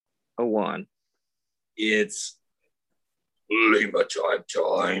01. It's Lima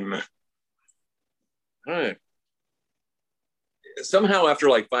time. All right. Somehow after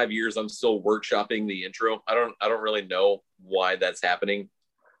like 5 years, I'm still workshopping the intro. I don't really know why that's happening.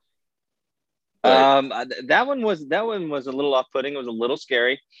 But that one was a little off-putting. It was a little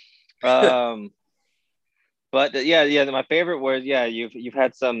scary. But yeah, my favorite was you've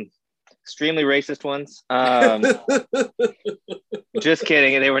had some extremely racist ones. Just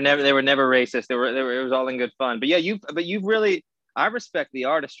kidding. They were never racist. It was all in good fun. But yeah, you've really, I respect the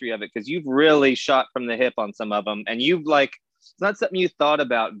artistry of it because you've really shot from the hip on some of them, and you've like, it's not something you thought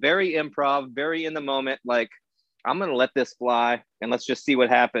about. Very improv, very in the moment. Like, I'm gonna let this fly and let's just see what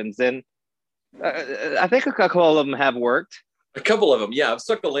happens. And I think a couple of them have worked. A couple of them, yeah. I've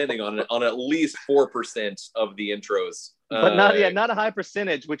stuck the landing on at least 4% of the intros, but not a high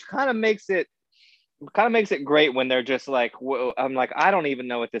percentage, which kind of makes it great when they're just like, I'm like, I don't even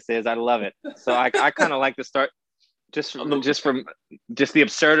know what this is. I love it. So I kind of like to start just from the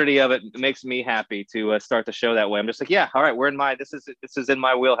absurdity of it. Makes me happy to start the show that way. I'm just like, yeah, all right, this is in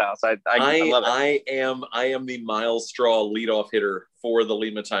my wheelhouse. I love it. I am the Miles Straw leadoff hitter for the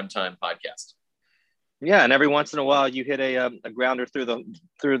Lima Time podcast. Yeah, and every once in a while you hit a grounder through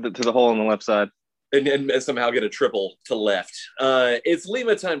the hole on the left side. And somehow get a triple to left. It's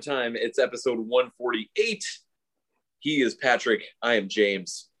Lima time. It's episode 148. He is Patrick. I am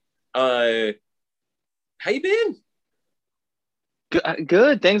James. How you been?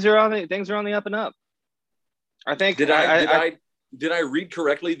 Good. Things are on the up and up. I think. Did I read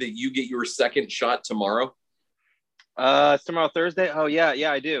correctly that you get your second shot tomorrow? It's tomorrow, Thursday. Oh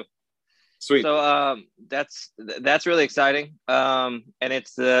yeah, I do. Sweet. So that's really exciting. And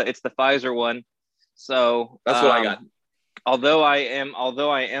it's the Pfizer one. So that's what I got. Although I am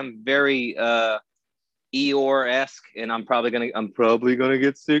very Eeyore-esque, and I'm probably gonna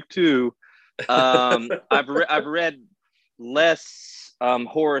get sick too. I've read less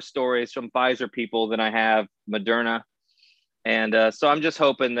horror stories from Pfizer people than I have Moderna, and so I'm just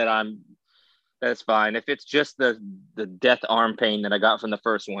hoping that's fine. If it's just the death arm pain that I got from the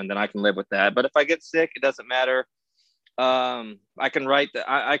first one, then I can live with that. But if I get sick, it doesn't matter. I can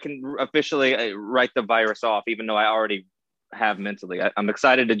officially write the virus off, even though I already have mentally. I'm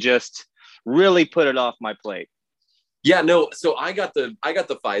excited to just really put it off my plate. Yeah, no. So I got the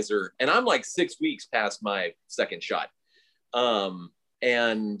Pfizer, and I'm like 6 weeks past my second shot.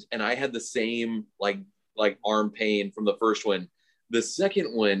 And I had the same like arm pain from the first one. The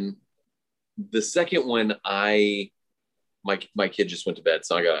second one, my kid just went to bed,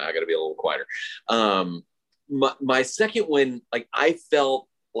 so I gotta be a little quieter. My second one, like I felt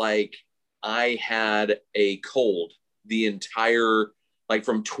like I had a cold the entire, like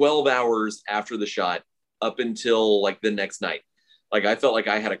from 12 hours after the shot up until like the next night. Like I felt like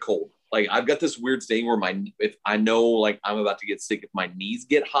I had a cold. Like I've got this weird thing where if I know like I'm about to get sick, if my knees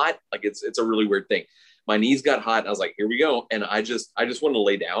get hot, like it's a really weird thing. My knees got hot and I was like, here we go. And I just wanted to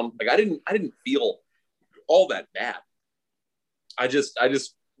lay down. Like I didn't feel all that bad. I'd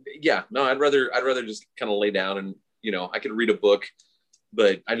rather just kind of lay down and, I could read a book,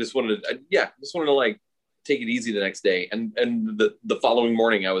 but I just wanted to like take it easy the next day. And the following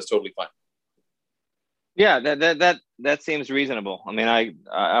morning I was totally fine. Yeah, that seems reasonable. I mean, I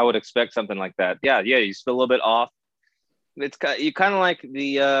would expect something like that. Yeah, you feel a little bit off. It's you kind of like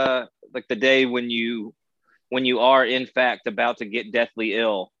the day when you are in fact about to get deathly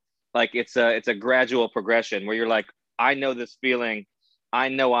ill. Like it's a gradual progression where you're like, I know this feeling. I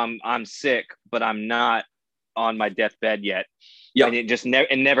know I'm sick, but I'm not on my deathbed yet. Yeah, and it just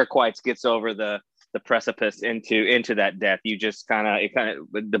never quite gets over the precipice into that death. You just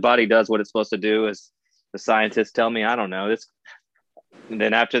the body does what it's supposed to do, as the scientists tell me. I don't know this. And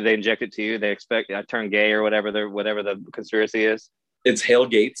then after they inject it to you, they expect I turn gay or whatever the conspiracy is. It's Hale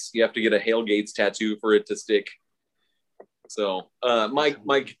Gates. You have to get a Hale Gates tattoo for it to stick. So my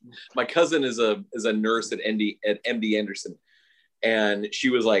cousin is a nurse at MD Anderson, and she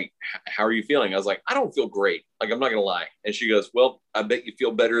was like, "How are you feeling?" I was like, "I don't feel great. Like I'm not gonna lie." And she goes, "Well, I bet you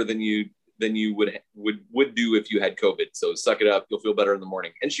feel better than you would do if you had COVID. So suck it up. You'll feel better in the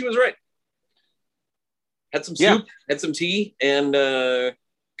morning." And she was right. Had some soup, had some tea, and took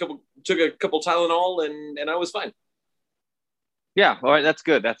a couple Tylenol, and I was fine. Yeah, all right, that's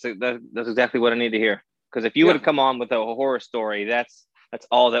good. That's exactly what I need to hear. Because if you would have come on with a horror story, that's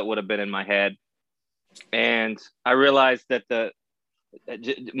all that would have been in my head. And I realized that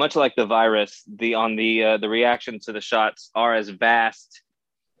much like the virus, the reactions to the shots are as vast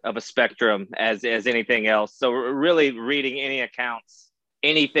of a spectrum as anything else. So really, reading any accounts,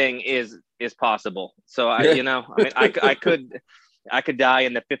 anything is possible. So I could I could die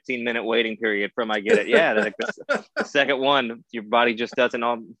in the 15-minute waiting period from I get it. Yeah, like the second one, your body just doesn't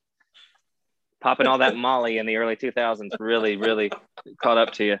all popping all that Molly in the early 2000s really, really caught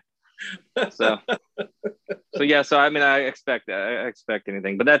up to you. So yeah. So I mean, I expect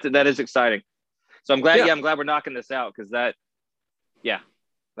anything, but that is exciting. So I'm glad. Yeah, I'm glad we're knocking this out because that's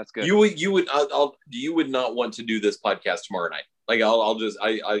good. You would not want to do this podcast tomorrow night. Like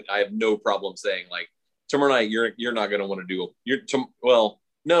I have no problem saying like tomorrow night you're not going to want to do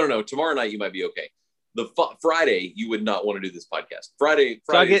no tomorrow night you might be okay. Friday you would not want to do this podcast. Friday.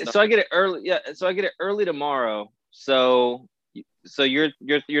 So I get it early. Yeah. So I get it early tomorrow. So you're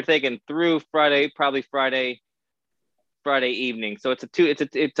thinking through Friday, probably Friday evening. So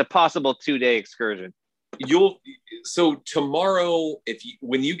it's a possible 2-day excursion. So tomorrow,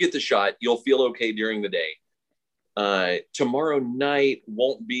 when you get the shot, you'll feel okay during the day. Tomorrow night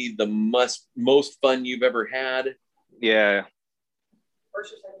won't be the most fun you've ever had. Yeah.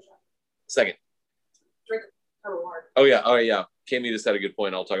 First or second shot? Second. Drink water. Oh yeah. Cami just had a good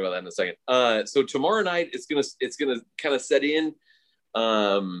point. I'll talk about that in a second. So tomorrow night it's gonna kind of set in.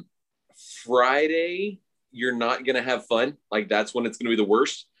 Friday you're not gonna have fun. Like that's when it's gonna be the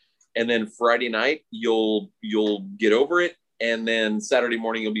worst. And then Friday night you'll get over it, and then Saturday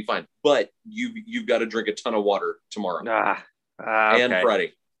morning you'll be fine. But you've got to drink a ton of water tomorrow okay. and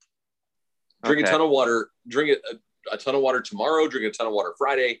Friday. Drink a ton of water. Drink a ton of water tomorrow. Drink a ton of water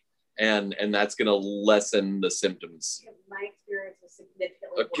Friday, and that's going to lessen the symptoms. Yeah, my experience is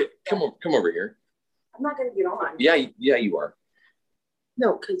significantly worse. Come over here. I'm not going to get on. Yeah, you are.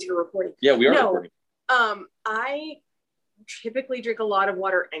 No, because you're recording. Yeah, we are recording. I typically drink a lot of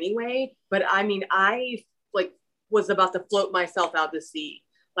water anyway, but I mean, I like was about to float myself out to sea,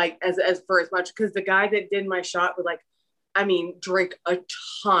 like as for as much, because the guy that did my shot would drink a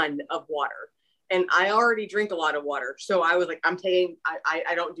ton of water, and I already drink a lot of water, so I was like, I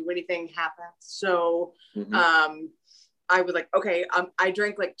don't do anything half-assed, so I was like, okay, I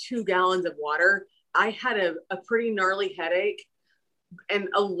drank like 2 gallons of water. I had a pretty gnarly headache and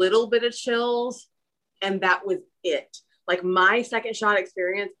a little bit of chills, and that was it. Like my second shot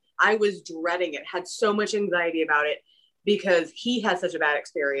experience, I was dreading it, had so much anxiety about it because he had such a bad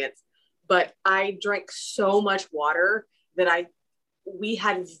experience. But I drank so much water that we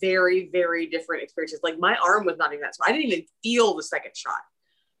had very, very different experiences. Like my arm was not even that, so I didn't even feel the second shot.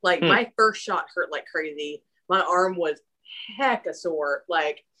 Like my first shot hurt like crazy. My arm was hecka sore.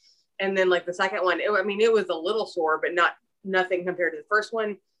 Like, and then like the second one, it was a little sore, but nothing compared to the first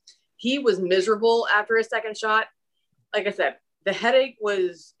one. He was miserable after his second shot. Like I said, the headache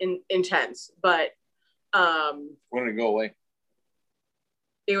was intense, but when did it go away?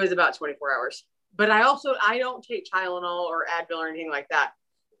 It was about 24 hours. But I don't take Tylenol or Advil or anything like that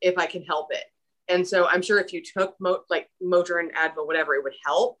if I can help it. And so I'm sure if you took Motrin, Advil, whatever, it would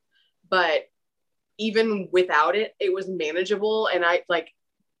help. But even without it, it was manageable. And I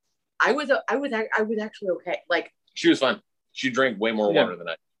was actually okay. Like she was fine. She drank way more water than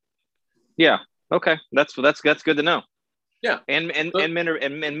I. Yeah. Okay. That's good to know. Yeah. And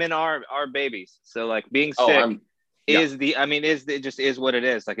men are babies. So like being sick it just is what it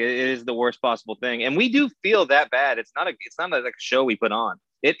is. Like it is the worst possible thing. And we do feel that bad. It's not like a show we put on.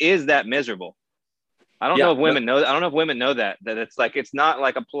 It is that miserable. I don't know if women know. I don't know if women know that it's like, it's not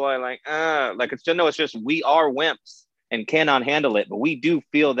like a ploy, like it's just, we are wimps and cannot handle it, but we do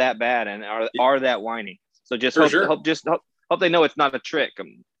feel that bad and are that whiny. So just hope they know it's not a trick.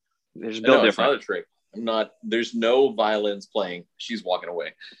 They're just built different. It's not a trick. There's no violins playing. She's walking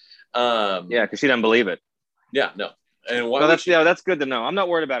away. Yeah, because she doesn't believe it. Yeah, no. And that's good to know. I'm not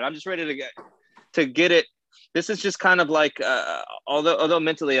worried about it. I'm just ready to get it. This is just kind of like, although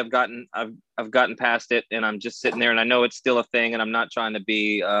mentally I've gotten past it, and I'm just sitting there, and I know it's still a thing, and I'm not trying to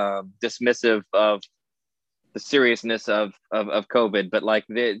be dismissive of the seriousness of COVID, but like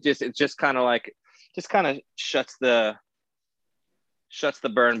it just kind of shuts the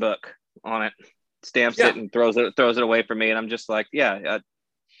burn book on it, stamps it, and throws it away from me, and I'm just like,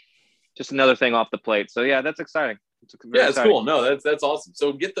 just another thing off the plate. So yeah, that's exciting. It's cool. No, that's awesome.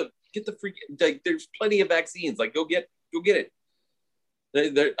 So get the like, there's plenty of vaccines. Like go get it.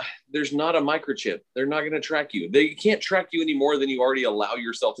 There's not a microchip. They're not going to track you. They can't track you any more than you already allow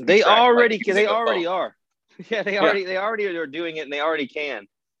yourself to. They already are. Yeah, they already are doing it, and they already can.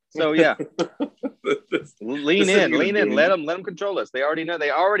 So yeah, lean in. Let them control us. They already know.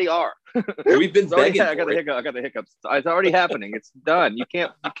 They already are. We've been begging. I got the hiccups. It's already happening. It's done. You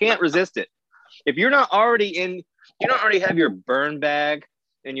can't resist it. If you're not already you don't already have your burn bag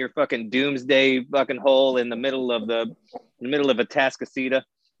in your fucking doomsday fucking hole in the middle of Atascocita,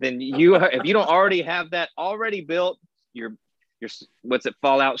 then if you don't already have that already built, you're what's it,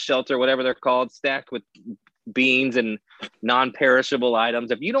 fallout shelter, whatever they're called, stacked with beans and non-perishable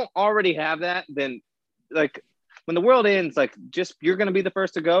items. If you don't already have that, then like when the world ends, like just you're going to be the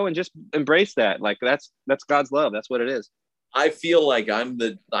first to go and just embrace that. Like that's God's love. That's what it is. I feel like I'm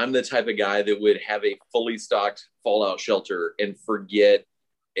the type of guy that would have a fully stocked fallout shelter and forget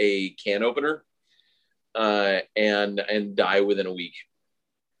a can opener and die within a week.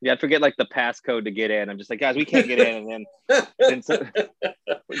 Yeah, I'd forget like the passcode to get in. I'm just like, guys, we can't get in. And then so,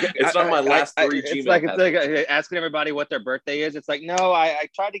 it's not my last three Gmail. It's like asking everybody what their birthday is. It's like, no, I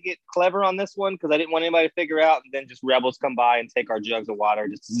tried to get clever on this one because I didn't want anybody to figure out. And then just rebels come by and take our jugs of water.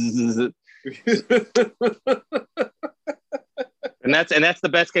 And that's the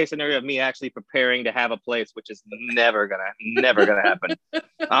best case scenario of me actually preparing to have a place, which is never gonna happen.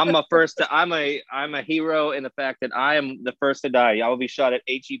 I'm a hero in the fact that I am the first to die. I will be shot at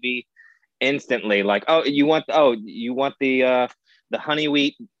HEB instantly. Like, oh, you want the honey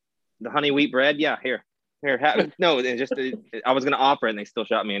wheat bread? Yeah, here. No, I was gonna offer it and they still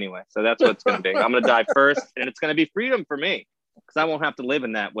shot me anyway. So that's what it's gonna be. I'm gonna die first, and it's gonna be freedom for me because I won't have to live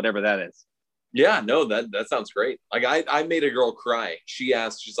in that, whatever that is. Yeah, no, that sounds great. Like I made a girl cry. She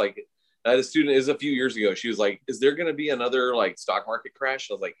asked, she's like, I had a student, is a few years ago. She was like, is there going to be another like stock market crash?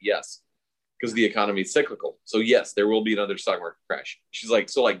 I was like, yes, because the economy is cyclical. So yes, there will be another stock market crash. She's like,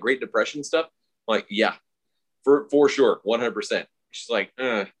 so like Great Depression stuff? I'm like, yeah, for sure. 100%. She's like,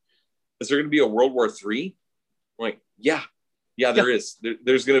 is there going to be a World War III? I'm like, yeah, there is. There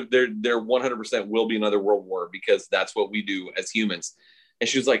 100% will be another world war because that's what we do as humans. And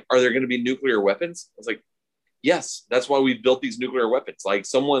she was like, are there going to be nuclear weapons? I was like, yes, that's why we built these nuclear weapons. Like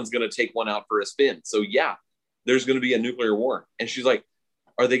someone's going to take one out for a spin. So yeah, there's going to be a nuclear war. And she's like,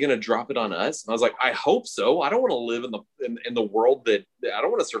 are they going to drop it on us? And I was like, I hope so. I don't want to live in the world that I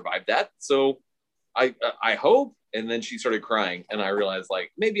don't want to survive that. So I hope. And then she started crying and I realized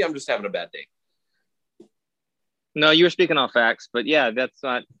like, maybe I'm just having a bad day. No, you were speaking on facts, but yeah, that's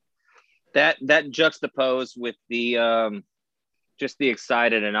not that juxtaposed with the, just the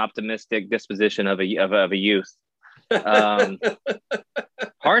excited and optimistic disposition of a youth.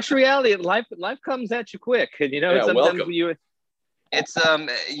 Harsh reality, life comes at you quick, and sometimes welcome. You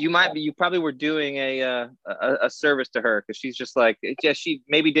probably were doing a service to her because she's just like, she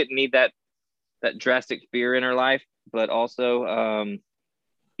maybe didn't need that drastic fear in her life, but also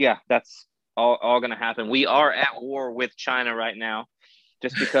that's all going to happen. We are at war with China right now,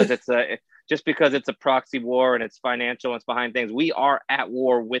 just because it's a proxy war and it's financial and it's behind things. We are at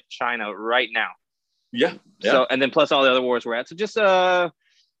war with China right now. Yeah. So, and then plus all the other wars we're at. So just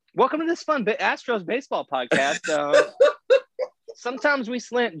welcome to this fun Astros baseball podcast. Sometimes we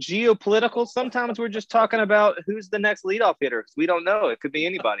slant geopolitical. Sometimes we're just talking about who's the next leadoff hitter. We don't know. It could be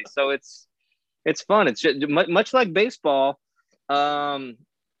anybody. So it's fun. It's just, much like baseball. The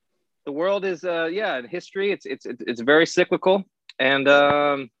world is in history. It's very cyclical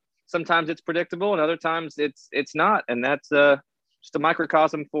and sometimes it's predictable and other times it's not. And that's just a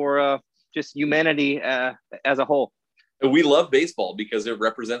microcosm for just humanity as a whole. We love baseball because it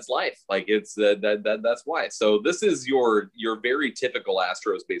represents life. Like it's that's why. So this is your very typical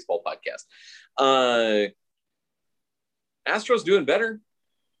Astros baseball podcast. Astros doing better.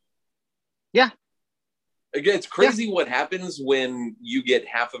 Yeah. Again, it's crazy what happens when you get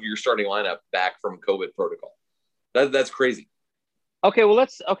half of your starting lineup back from COVID protocol. That's crazy. Okay, well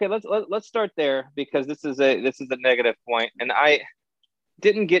let's start there because this is a negative point, and I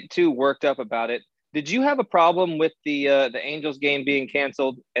didn't get too worked up about it. Did you have a problem with the Angels game being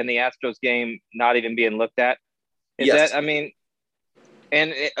canceled and the Astros game not even being looked at? Yes. And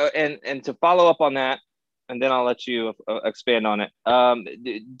to follow up on that, and then I'll let you expand on it.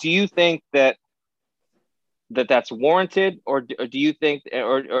 Do you think that's warranted, or do you think,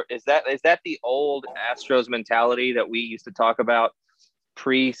 or is that the old Astros mentality that we used to talk about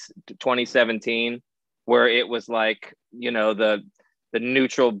pre 2017, where it was like, the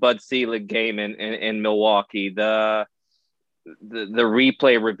neutral Bud Selig game in Milwaukee, the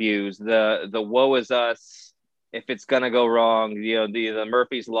replay reviews, the woe is us if it's gonna go wrong, the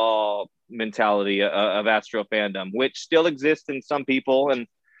Murphy's Law mentality of Astro fandom, which still exists in some people, and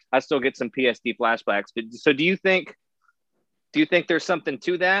I still get some PSD flashbacks. But so do you think there's something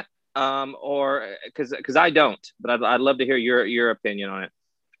to that? Or because I don't, but I'd love to hear your opinion on it.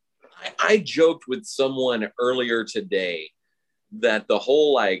 I joked with someone earlier today that the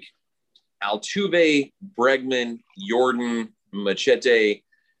whole like Altuve, Bregman, Jordan, Machete,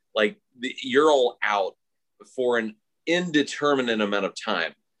 like you're all out for an indeterminate amount of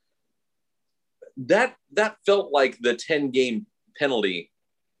time. That felt like the 10-game penalty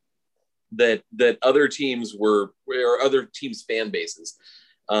that other teams or other teams' fan bases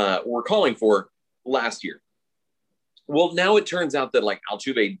were calling for last year. Well, now it turns out that like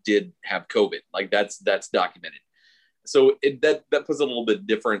Altuve did have COVID. Like that's documented. So that puts a little bit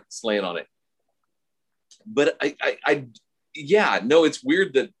different slant on it. But it's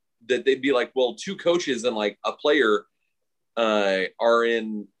weird that they'd be like, well, two coaches and like a player are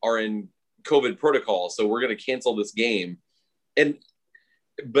in COVID protocol, so we're going to cancel this game. And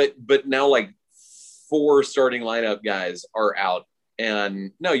but now like 4 starting lineup guys are out,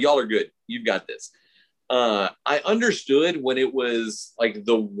 and no, y'all are good. You've got this. I understood when it was like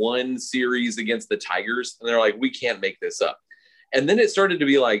the one series against the Tigers, and they're like, we can't make this up. And then it started to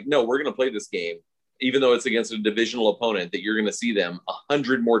be like, no, we're going to play this game, even though it's against a divisional opponent that you're going to see them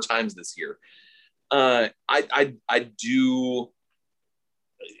 100 more times this year. I'm not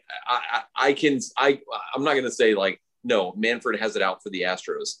going to say like, no, Manfred has it out for the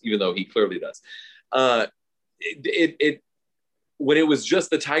Astros, even though he clearly does. When it was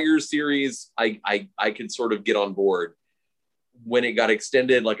just the Tigers series, I could sort of get on board. When it got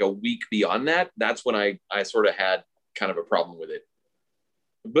extended like a week beyond that, that's when I sort of had kind of a problem with it.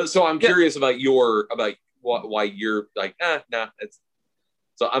 But so I'm curious about why you're like, nah.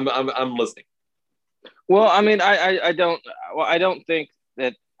 So I'm listening. Well, I mean, I don't think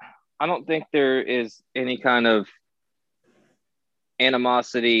there is any kind of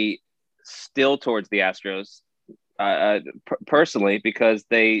animosity still towards the Astros. Personally, because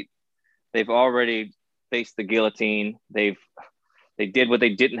they've already faced the guillotine. They did what they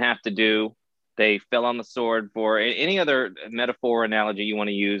didn't have to do. They fell on the sword for any other metaphor or analogy you want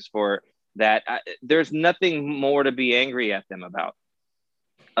to use for that. There's nothing more to be angry at them about.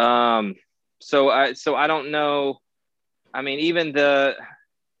 So I don't know. I mean, even the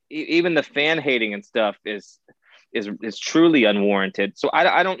fan hating and stuff is truly unwarranted. So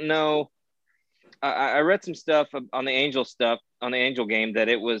I don't know. I read some stuff on the Angel game that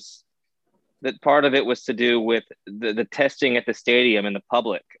part of it was to do with the testing at the stadium and the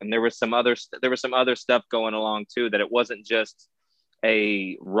public, and there was some other stuff going along too, that it wasn't just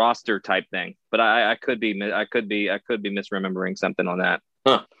a roster type thing. But I could be misremembering something on that.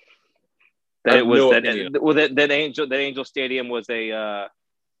 Huh. That it was that Angel Stadium was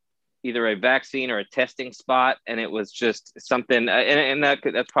either a vaccine or a testing spot, and it was just something, and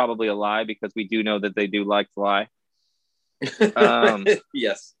that's probably a lie, because we do know that they do like to lie.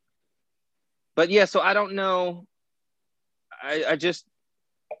 Yes. But yeah, so I don't know. I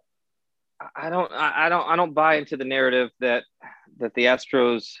don't buy into the narrative that the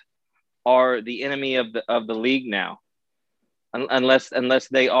Astros are the enemy of the league now, unless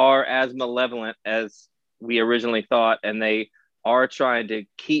they are as malevolent as we originally thought, and they are trying to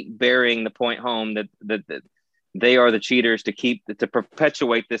keep burying the point home that they are the cheaters to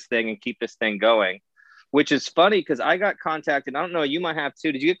perpetuate this thing and keep this thing going. Which is funny, because I got contacted. I don't know, you might have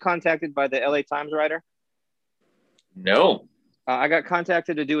too. Did you get contacted by the LA Times writer? No. I got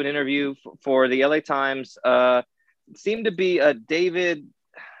contacted to do an interview for the LA Times. Seemed to be a David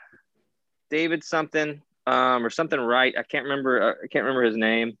something or something, right? I can't remember his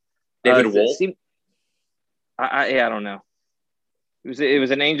name. David Wohl? I don't know. It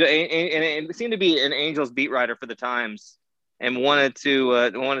was an Angel, and it seemed to be an Angels beat writer for the Times, and wanted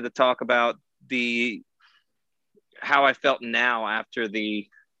to talk about how I felt now after the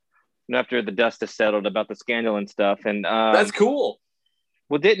dust has settled about the scandal and stuff. And that's cool.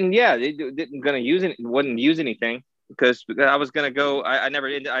 Well, wouldn't use anything, because I was gonna go. I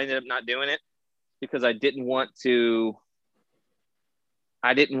ended up not doing it because I didn't want to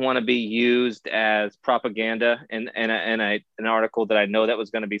be used as propaganda in an article that I know that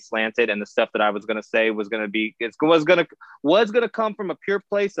was going to be slanted, and the stuff that I was going to say was going to come from a pure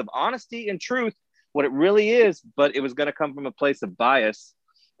place of honesty and truth, what it really is, but it was going to come from a place of bias.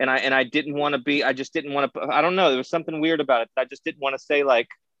 And I didn't want to be, I just didn't want to, I don't know, there was something weird about it. I just didn't want to say like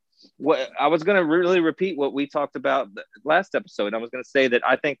what I was going to really repeat what we talked about last episode. I was going to say that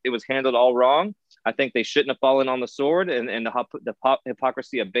I think it was handled all wrong. I think they shouldn't have fallen on the sword and the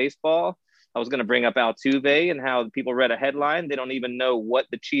hypocrisy of baseball. I was going to bring up Altuve and how people read a headline. They don't even know what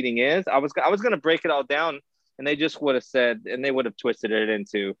the cheating is. I was going to break it all down, and they just would have said, and they would have twisted it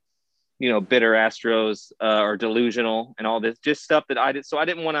into, bitter Astros or delusional and all this just stuff that I did. So I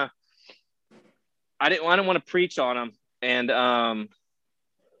didn't want to preach on them. And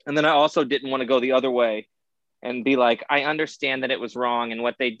then I also didn't want to go the other way and be like, I understand that it was wrong and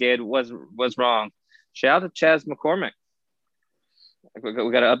what they did was wrong. Shout out to Chaz McCormick. We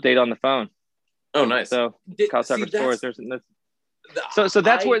got an update on the phone. Oh, nice. So Kyle Tucker scores. So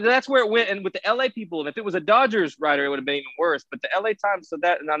that's where it went. And with the LA people, and if it was a Dodgers writer, it would have been even worse. But the LA Times, so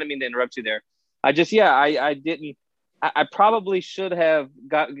that, not to mean to interrupt you there. I didn't. I probably should have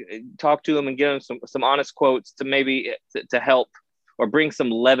talked to him and given him some honest quotes to maybe to help or bring some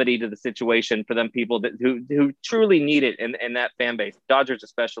levity to the situation for them people who truly need it in that fan base, Dodgers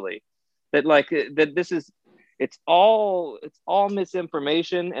especially. That this is it's all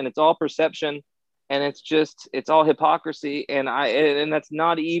misinformation and it's all perception. And it's all hypocrisy. And that's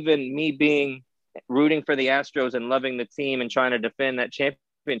not even me being rooting for the Astros and loving the team and trying to defend that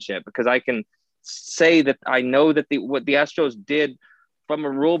championship, because I can say that I know that what the Astros did from a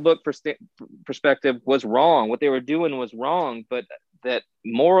rule book perspective was wrong. What they were doing was wrong, but that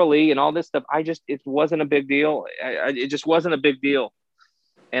morally and all this stuff, it wasn't a big deal. It just wasn't a big deal.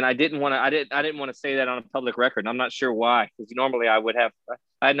 And I didn't want to say that on a public record. I'm not sure why, because normally I would have.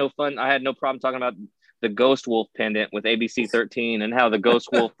 I had no fun. I had no problem talking about the Ghost Wolf pendant with ABC 13 and how the Ghost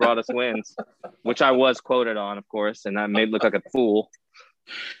Wolf brought us wins, which I was quoted on, of course, and I made look like a fool.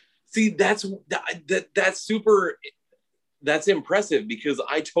 See, that's super. That's impressive, because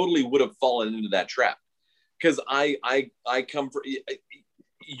I totally would have fallen into that trap, because I come from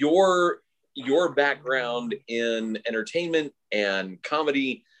your background in entertainment and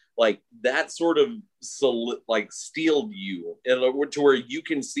comedy, like that sort of steeled you to where you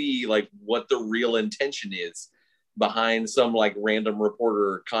can see like what the real intention is behind some like random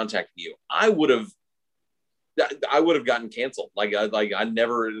reporter contacting you. I would have gotten canceled. I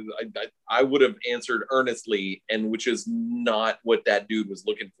would have answered earnestly, and which is not what that dude was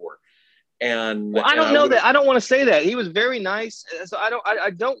looking for. And I don't know that. I don't want to say that. He was very nice. So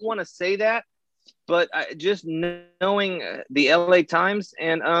I don't want to say that, but just knowing the LA Times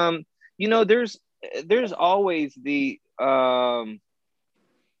and, there's always the trying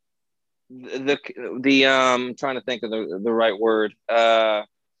to think of the right word,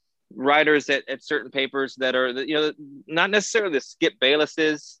 writers at certain papers that are, not necessarily the Skip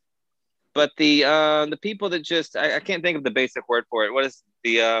Baylesses, but the people that just, I can't think of the basic word for it. What is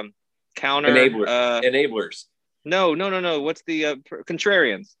the counter? Enablers. No. What's the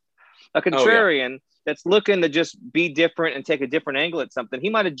contrarians? A contrarian that's looking to just be different and take a different angle at something. He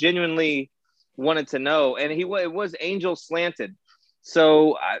might have genuinely wanted to know, and it was Angels slanted.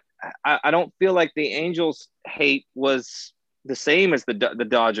 So I don't feel like the Angels hate was the same as the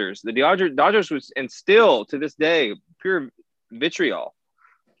Dodgers. The Dodgers was, and still to this day, pure vitriol.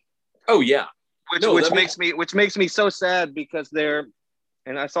 Oh yeah, which makes me so sad, because they're,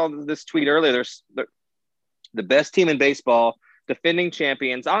 and I saw this tweet earlier, they're the best team in baseball, defending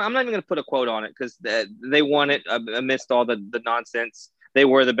champions. I'm not even going to put a quote on it, because they won it amidst all the nonsense. They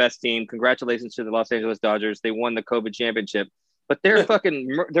were the best team. Congratulations to the Los Angeles Dodgers. They won the COVID championship. But they're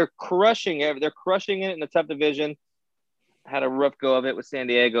they're crushing it. They're crushing it in the tough division. Had a rough go of it with San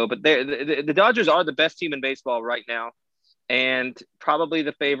Diego. But the Dodgers are the best team in baseball right now, and probably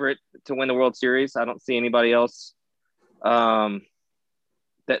the favorite to win the World Series. I don't see anybody else that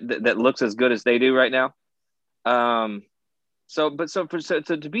looks as good as they do right now. So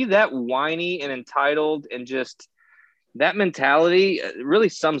to be that whiny and entitled, and just that mentality really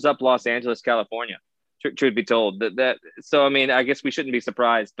sums up Los Angeles, California. Truth be told, so I mean, I guess we shouldn't be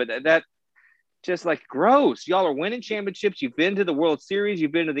surprised, but that just like gross. Y'all are winning championships. You've been to the World Series.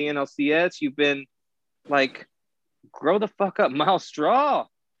 You've been to the NLCS. You've been like, grow the fuck up, Miles Straw.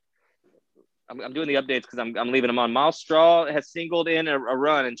 I'm doing the updates because I'm leaving them on. Miles Straw has singled in a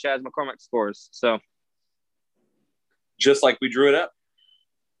run, and Chas McCormick scores. So. Just like we drew it up.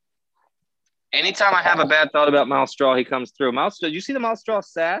 Anytime I have a bad thought about Miles Straw, he comes through. Miles, did you see the Miles Straw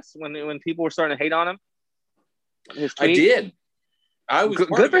sass when people were starting to hate on him? I did. I was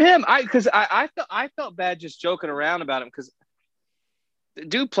good for him. I felt bad just joking around about him, because the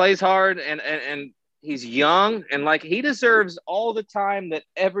dude plays hard and he's young, and like he deserves all the time that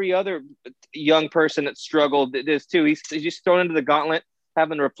every other young person that struggled does too. He's just thrown into the gauntlet,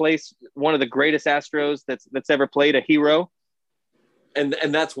 having to replace one of the greatest Astros that's ever played, a hero. And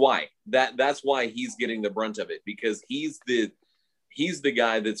that's why that's why he's getting the brunt of it, because he's the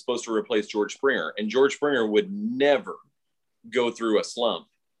guy that's supposed to replace George Springer, and George Springer would never go through a slump,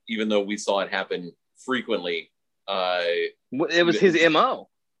 even though we saw it happen frequently. It was his MO.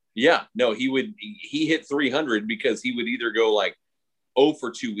 Yeah, no, he hit 300 because he would either go like 0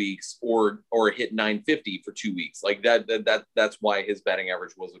 for 2 weeks or hit 950 for 2 weeks. Like that's why his batting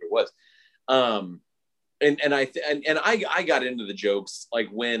average was what it was. And I got into the jokes like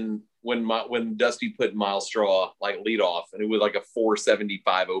when Dusty put Miles Straw like lead off, and it was like a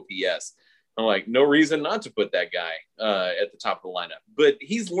 475 OPS. I'm like, no reason not to put that guy at the top of the lineup. But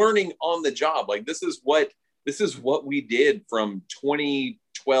he's learning on the job. Like this is what This is what we did from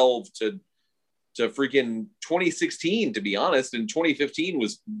 2012 to freaking 2016, to be honest. And 2015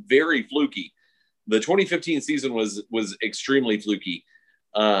 was very fluky. The 2015 season was extremely fluky.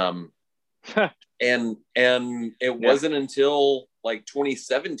 And it wasn't until like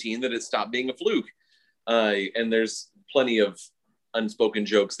 2017 that it stopped being a fluke. And there's plenty of unspoken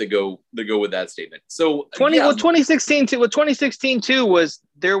jokes that go with that statement. So 2016 too was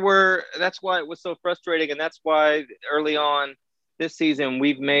that's why it was so frustrating, and that's why early on this season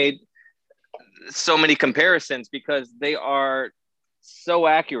we've made so many comparisons because they are so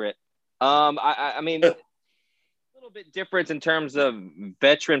accurate. I mean, a little bit different in terms of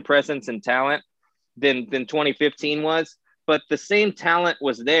veteran presence and talent than 2015 was, but the same talent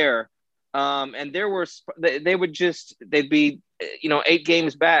was there. And they'd be 8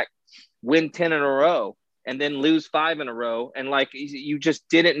 games back, win 10 in a row, and then lose 5 in a row. And like, you just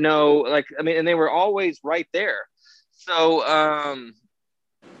didn't know, and they were always right there. So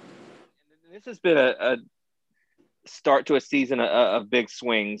this has been a start to a season of big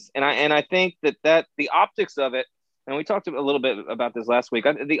swings. And I think that the optics of it, and we talked a little bit about this last week,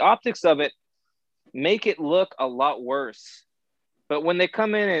 the optics of it make it look a lot worse. But when they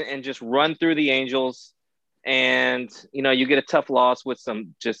come in and just run through the Angels and, you get a tough loss with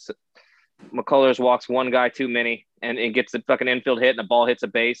McCullers walks one guy too many and gets a fucking infield hit and the ball hits a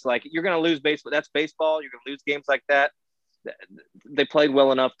base. Like, you're going to lose baseball. That's baseball. You're going to lose games like that. They played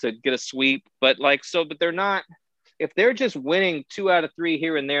well enough to get a sweep. But they're not – if they're just winning 2 out of 3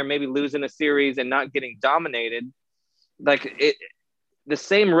 here and there, maybe losing a series and not getting dominated, the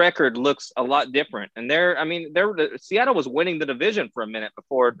same record looks a lot different. And Seattle was winning the division for a minute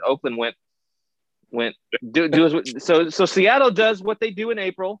before Oakland so Seattle does what they do in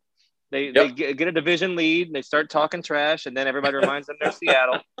April. They get a division lead and they start talking trash, and then everybody reminds them they're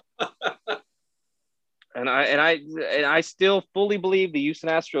Seattle. And I still fully believe the Houston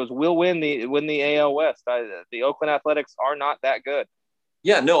Astros will win the AL West. The Oakland Athletics are not that good.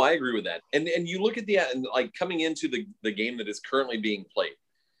 Yeah, no, I agree with that. And you look at coming into the game that is currently being played,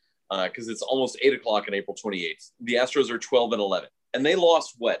 because it's almost 8:00 on April 28th. The Astros are 12-11, and they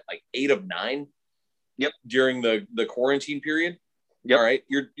lost 8 of 9. Yep. During the quarantine period. Yep. All right,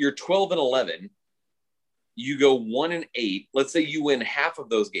 you're 12-11. You go 1-8. Let's say you win half of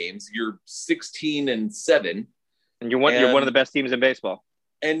those games. You're 16-7, and you're one of the best teams in baseball.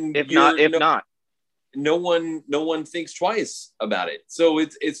 And if not. No one thinks twice about it. So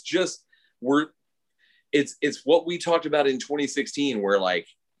it's just it's what we talked about in 2016, where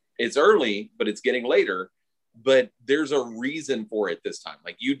it's early, but it's getting later. But there's a reason for it this time.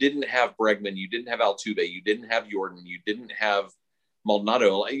 Like, you didn't have Bregman, you didn't have Altuve, you didn't have Jordan, you didn't have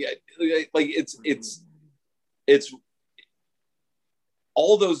Maldonado. It's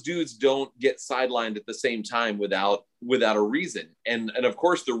all those dudes don't get sidelined at the same time without a reason. And of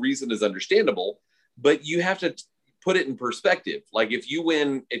course the reason is understandable, but you have to put it in perspective. Like, if you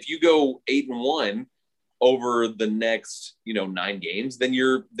go 8-1 over the next 9 games, then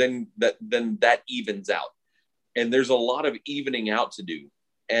that evens out. And there's a lot of evening out to do.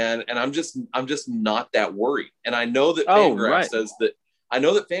 And I'm just not that worried. And I know that Fangraph says that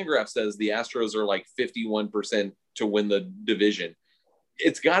the Astros are 51% to win the division.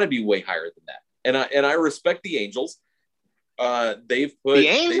 It's got to be way higher than that. And I respect the Angels. They've put the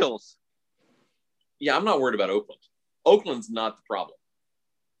Angels. I'm not worried about Oakland. Oakland's not the problem.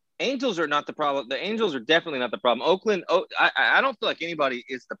 Angels are not the problem. The Angels are definitely not the problem. Oakland, I don't feel like anybody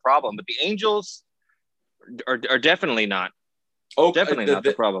is the problem, but the Angels are definitely not. Definitely not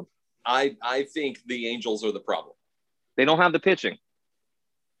the problem. I think the Angels are the problem. They don't have the pitching.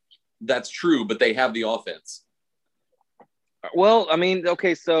 That's true, but they have the offense. Well,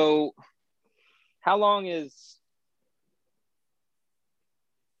 okay, so how long is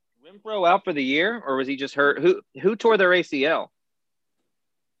Renfroe out for the year, or was he just hurt? Who tore their ACL?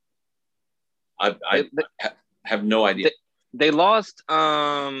 I have no idea. They lost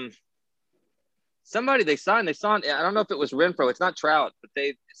somebody they signed. I don't know if it was Renfroe. It's not Trout, but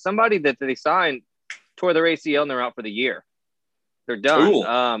somebody that they signed tore their ACL and they're out for the year. They're done.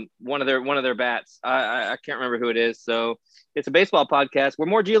 Ooh. One of their bats. I can't remember who it is. So it's a baseball podcast. We're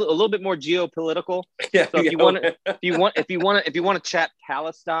a little bit more geopolitical. Yeah. So if you want to chat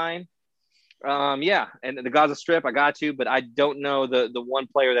Palestine, and the Gaza Strip, I got you. But I don't know the one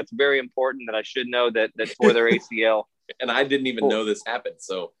player that's very important that I should know that tore their ACL. And I didn't even know this happened.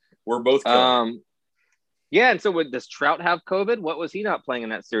 So we're both. Yeah, and so does Trout have COVID? What was he not playing in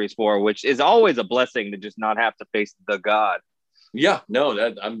that series for? Which is always a blessing to just not have to face the god. Yeah, no,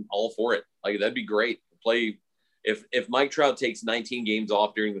 I'm all for it. That'd be great. Play if Mike Trout takes 19 games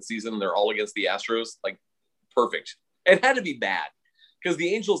off during the season and they're all against the Astros, perfect. It had to be bad because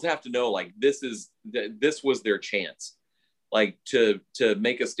the Angels have to know like this was their chance, like to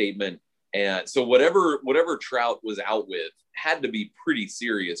make a statement. And so whatever Trout was out with had to be pretty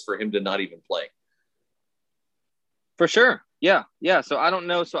serious for him to not even play. For sure. Yeah. So I don't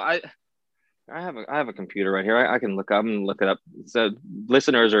know. So I have a computer right here. I can look. I'm gonna look it up. So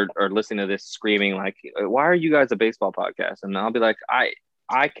listeners are listening to this screaming like, "Why are you guys a baseball podcast?" And I'll be like, I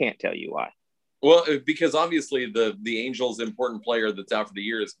can't tell you why. Well, because obviously the Angels' important player that's out for the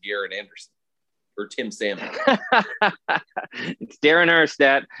year is Garrett Anderson or Tim Salmon. It's Darren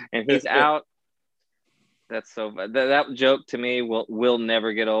Erstad, and he's out. That's so that joke to me will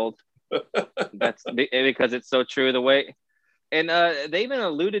never get old. That's because it's so true. The way, and they even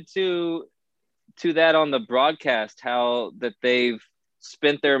alluded to that on the broadcast, how that they've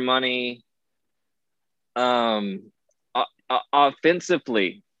spent their money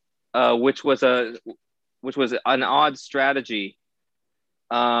offensively, which was an odd strategy.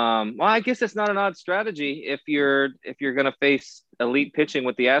 Well, I guess it's not an odd strategy if you're going to face elite pitching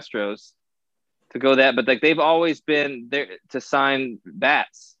with the Astros to go that, but like they've always been there to sign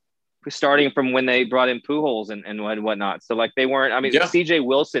bats, starting from when they brought in Pujols and whatnot. So like they weren't. I mean, yeah. CJ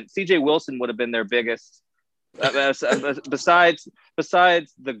Wilson would have been their biggest, besides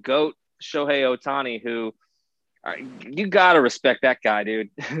the GOAT Shohei Ohtani, who you gotta respect that guy, dude.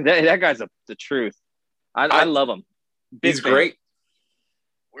 that guy's the truth. I love him. He's great.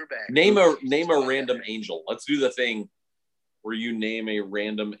 We're back. Name a random Angel. Let's do the thing where you name a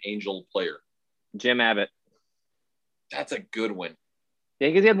random Angel player. Jim Abbott. That's a good one. Yeah,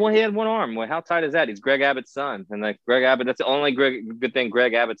 because he had one arm. Well, how tight is that? He's Greg Abbott's son, and like Greg Abbott, that's the only good thing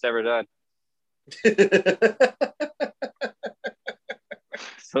Greg Abbott's ever done.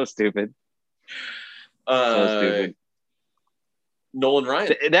 So stupid. So stupid. Nolan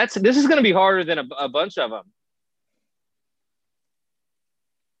Ryan. This is going to be harder than a bunch of them.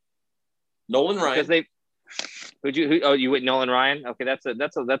 Nolan Ryan. Because you went Nolan Ryan? Okay,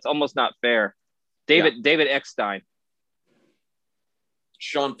 that's almost not fair. David Eckstein.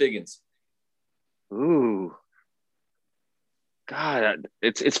 Sean Figgins. Ooh. God,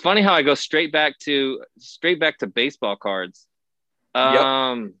 it's funny how I go straight back to baseball cards.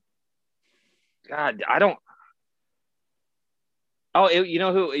 God, I don't. Oh, you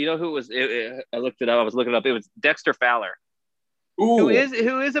know who it was? I looked it up. I was looking it up. It was Dexter Fowler. Ooh.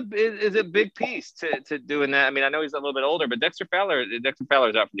 Who is a big piece to doing that. I mean, I know he's a little bit older, but Dexter Fowler's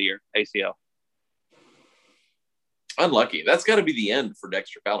out for the year, ACL. Unlucky. That's got to be the end for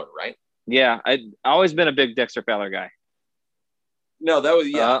Dexter Fowler, right? Yeah, I've always been a big Dexter Fowler guy. No, that was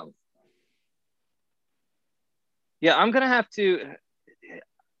yeah, I'm gonna have to.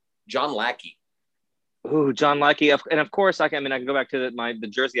 John Lackey. Ooh, John Lackey, and of course I can go back to the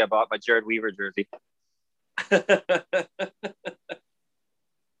jersey I bought, my Jared Weaver jersey,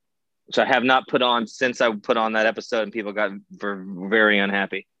 which I have not put on since I put on that episode, and people got very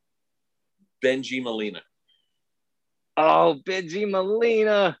unhappy. Bengie Molina. Oh, Bengie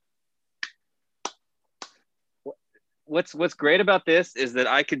Molina. What's great about this is that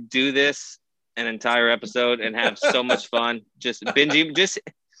I could do this an entire episode and have so much fun. Just because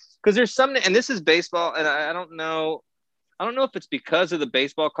there's something, and this is baseball, and I don't know if it's because of the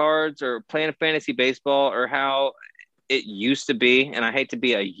baseball cards or playing fantasy baseball or how it used to be. And I hate to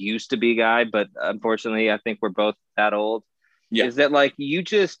be a used to be guy, but unfortunately, I think we're both that old. Yeah. Is that like you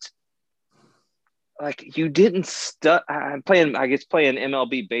just like you didn't playing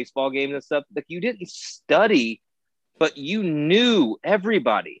MLB baseball games and stuff. Like you didn't study, but you knew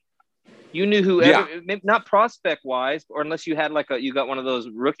everybody. You knew who, not prospect wise, or unless you had you got one of those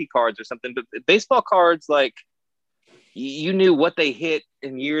rookie cards or something. But baseball cards, like you knew what they hit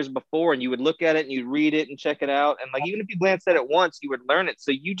in years before, and you would look at it and you'd read it and check it out. And like even if you glanced at it once, you would learn it.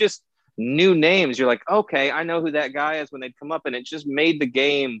 So you just knew names. You're like, okay, I know who that guy is when they'd come up, and it just made the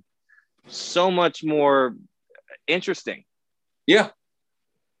game so much more interesting. Yeah,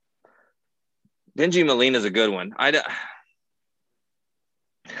 Bengie Molina is a good one.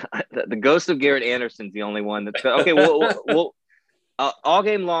 The ghost of Garrett Anderson's the only one that's okay. We'll all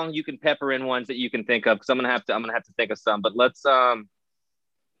game long you can pepper in ones that you can think of because I'm gonna have to think of some. But let's all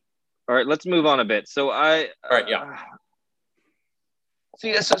right, let's move on a bit. So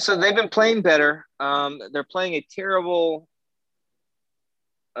So they've been playing better. They're playing a terrible.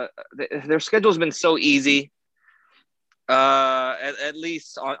 Their schedule's been so easy. At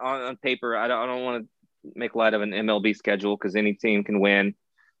least on paper, I don't want to make light of an MLB schedule because any team can win.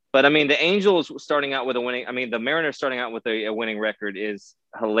 But I mean, the Angels starting out with a winning. I mean, the Mariners starting out with a winning record is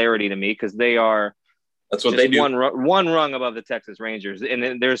hilarity to me because they are That's what just they do. one rung above the Texas Rangers. And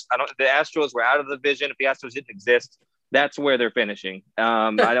then the Astros were out of the division. If the Astros didn't exist, that's where they're finishing. They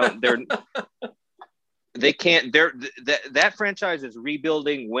can't. That franchise is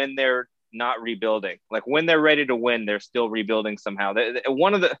rebuilding when they're not rebuilding. Like when they're ready to win, they're still rebuilding somehow.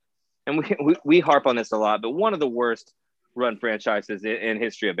 We harp on this a lot, but one of the worst run franchises in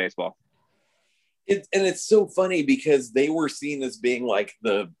history of baseball. It's so funny because they were seen as being like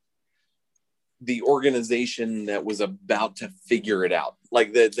the organization that was about to figure it out.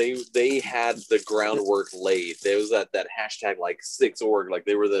 Like that they had the groundwork laid. There was that hashtag like 6org, like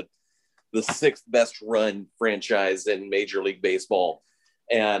they were the sixth best run franchise in Major League Baseball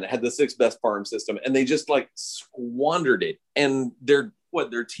and had the sixth best farm system. And they just like squandered it. And their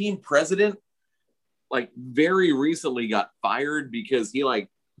team president like very recently got fired because he like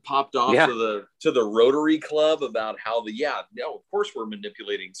popped off to the Rotary Club about how of course we're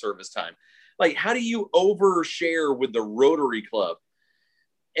manipulating service time. Like, how do you overshare with the Rotary Club?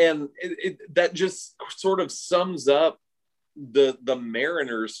 And that just sort of sums up the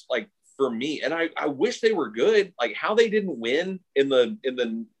Mariners, like for me. And I wish they were good. Like how they didn't win in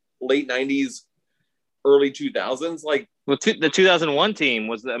the late 90s, early 2000s. Like, well, the 2001 team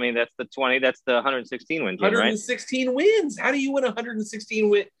was. I mean, that's the 116 win team, 116 right? wins. How do you win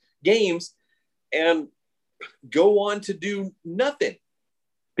 116 games and go on to do nothing?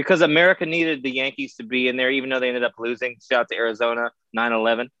 Because America needed the Yankees to be in there, even though they ended up losing. Shout out to Arizona,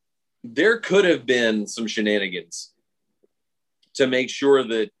 9-11. There could have been some shenanigans to make sure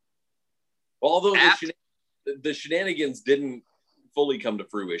that, although the shenanigans didn't fully come to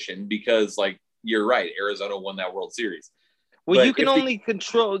fruition, because, like, you're right, Arizona won that World Series. Well, but you can only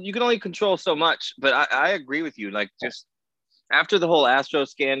control so much. But I agree with you. Like, just after the whole Astro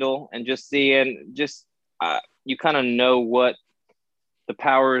scandal and just seeing, you kind of know what the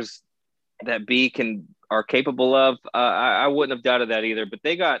powers that be are capable of. I wouldn't have doubted that either, but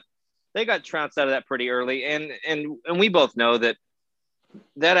they got trounced out of that pretty early. And we both know that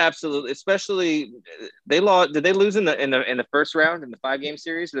absolutely, especially they lost. Did they lose in the first round in the 5-game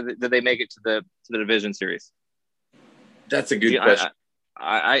series? Or did they make it to the division series? That's a good question.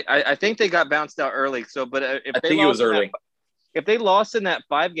 I think they got bounced out early. So, but if I think it was early. If they lost in that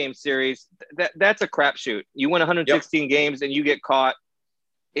 5-game series, that's a crapshoot. You win 116 games and you get caught.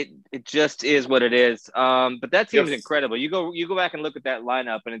 It just is what it is. But that team's incredible. You go back and look at that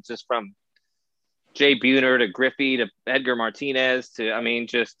lineup, and it's just from Jay Buhner to Griffey to Edgar Martinez to up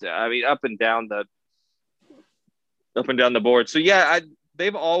and down the board. So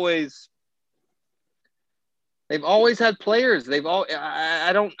they've always had players.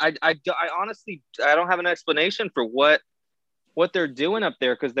 I honestly don't have an explanation for what they're doing up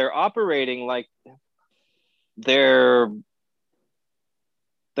there, because they're operating like they're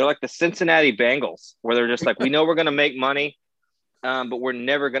like the Cincinnati Bengals, where they're just like, we know we're going to make money, but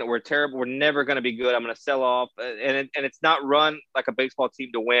we're terrible. We're never going to be good. I'm going to sell off. And it's not run like a baseball team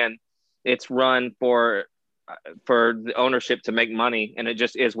to win. It's run for the ownership to make money. And it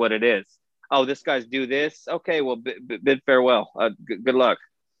just is what it is. Oh, this guy's do this. Okay. Well, bid farewell. Good luck.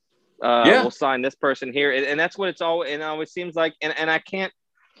 We'll sign this person here. And that's what it's all. And it always seems like, and I can't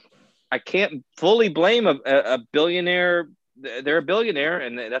fully blame a billionaire. They're a billionaire,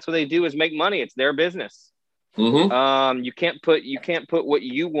 and that's what they do, is make money. It's their business. Mm-hmm. You can't put what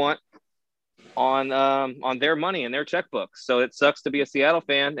you want on their money and their checkbooks. So it sucks to be a Seattle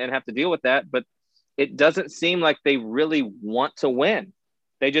fan and have to deal with that. But it doesn't seem like they really want to win.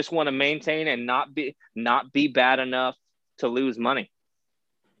 They just want to maintain and not be bad enough to lose money.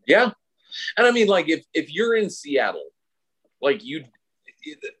 Yeah, and I mean, like if you're in Seattle, like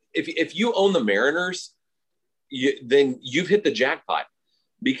if you own the Mariners, then you've hit the jackpot,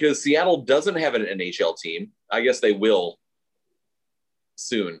 because Seattle doesn't have an NHL team. I guess they will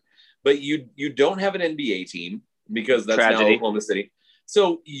soon, but you don't have an NBA team, because that's now Oklahoma City.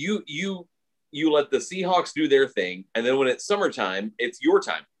 So you let the Seahawks do their thing, and then when it's summertime, it's your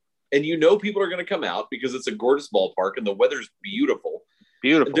time, and people are going to come out because it's a gorgeous ballpark and the weather's beautiful.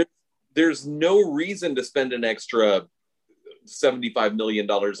 Beautiful. There's no reason to spend an extra $75 million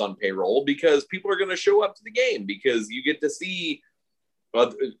on payroll, because people are going to show up to the game, because you get to see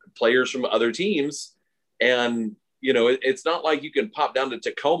players from other teams. And, it's not like you can pop down to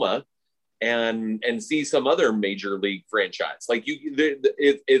Tacoma and see some other major league franchise. Like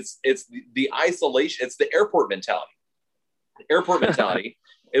it's the isolation. It's the airport mentality. Airport mentality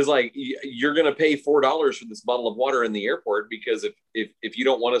is like, you're going to pay $4 for this bottle of water in the airport, because if you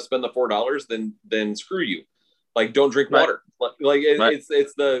don't want to spend the $4, then screw you. Like, don't drink water. Like it's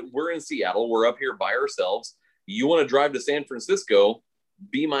we're in Seattle. We're up here by ourselves. You want to drive to San Francisco,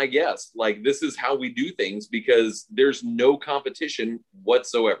 be my guest. Like, this is how we do things because there's no competition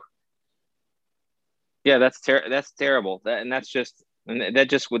whatsoever. Yeah, that's terrible. That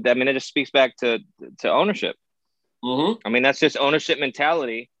just speaks back to ownership. Mm-hmm. I mean, that's just ownership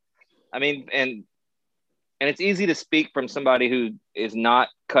mentality. I mean, and it's easy to speak from somebody who is not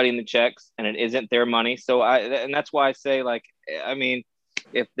cutting the checks and it isn't their money. So and that's why I say, like, I mean,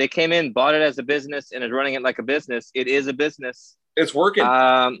 if they came in, bought it as a business and is running it like a business, it is a business. It's working.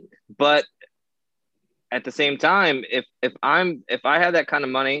 But at the same time, if I have that kind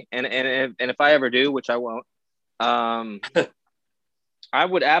of money and if I ever do, which I won't, I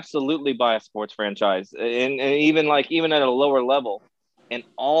would absolutely buy a sports franchise and even at a lower level. And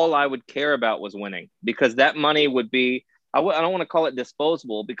all I would care about was winning, because that money would be, I don't want to call it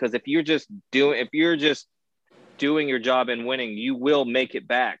disposable, because if you're just doing your job and winning, you will make it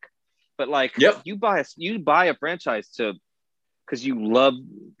back. But like, you buy a franchise because you love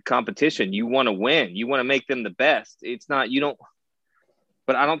competition. You want to win. You want to make them the best. It's not, you don't,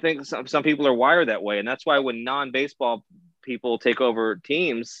 but I don't think some people are wired that way. And that's why when non-baseball people take over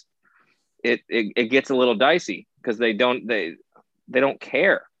teams, it gets a little dicey, because they don't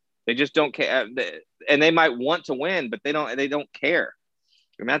care. They just don't care. And they might want to win, but they don't care.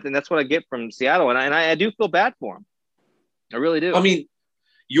 And that's what I get from Seattle. And I do feel bad for them. I really do. I mean,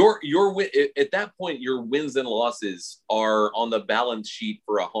 your at that point, your wins and losses are on the balance sheet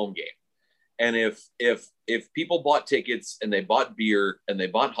for a home game. And if people bought tickets and they bought beer and they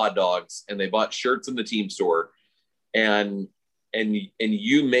bought hot dogs and they bought shirts in the team store, and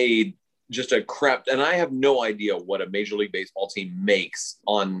you made just a crap, and I have no idea what a Major League Baseball team makes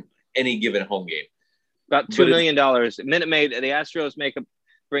on any given home game. About $2 million. Minute Maid, the Astros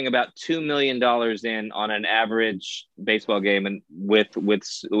bring about $2 million in on an average baseball game, and with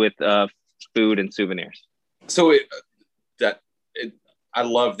food and souvenirs. So I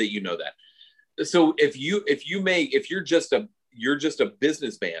love that you know that. So if you're just a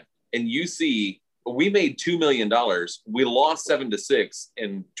businessman and you see, we made $2 million, we lost 7-6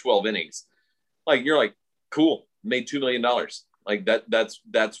 in 12 innings. Like, you're like, cool, made $2 million. Like that's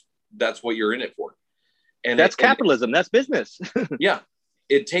what you're in it for. And that's capitalism. That's business. Yeah.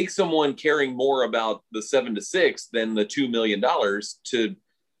 It takes someone caring more about the 7-6 than the $2 million to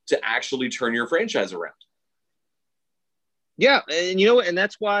actually turn your franchise around. Yeah. And you know what? And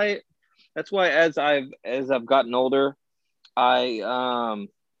that's why as I've gotten older, I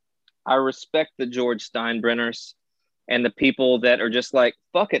respect the George Steinbrenners and the people that are just like,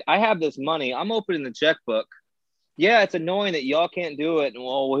 fuck it, I have this money, I'm opening the checkbook. Yeah, it's annoying that y'all can't do it. And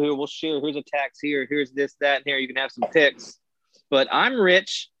we'll share. Here's a tax here. Here's this, that, and here. You can have some picks. But I'm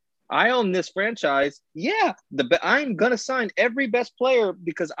rich. I own this franchise. Yeah, I'm gonna sign every best player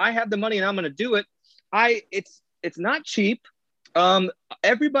because I have the money and I'm gonna do it. It's not cheap.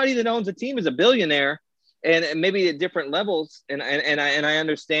 Everybody that owns a team is a billionaire, and maybe at different levels. And I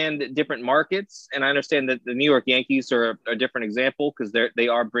understand different markets, and I understand that the New York Yankees are a different example because they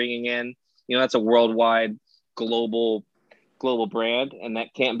are bringing in, that's a worldwide global brand, and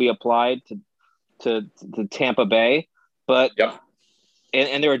that can't be applied to Tampa Bay. But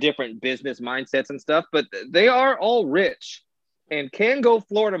and there are different business mindsets and stuff, but they are all rich and can go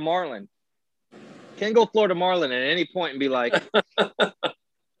Florida Marlin at any point and be like,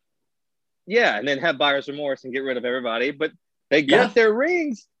 yeah, and then have buyer's remorse and get rid of everybody. But they got their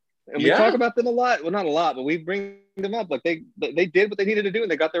rings, and we talk about them a lot. Well, not a lot, but we bring them up. Like they did what they needed to do, and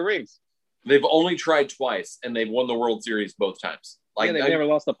they got their rings. They've only tried twice, and they've won the World Series both times. Like, they've never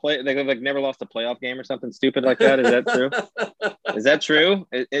lost a playoff game or something stupid like that. Is that true? Is that true?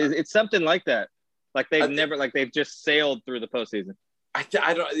 It's something like that. Like they've just sailed through the postseason. I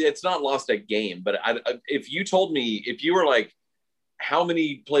don't. It's not lost a game, but if you told me, if you were like, how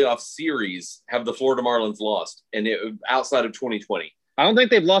many playoff series have the Florida Marlins lost, and outside of 2020? I don't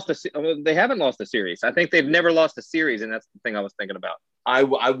think they've lost they haven't lost a series. I think they've never lost a series, and that's the thing I was thinking about. I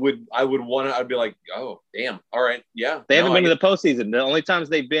would want to. I'd be like, oh damn, all right, yeah. They haven't been to the postseason. The only times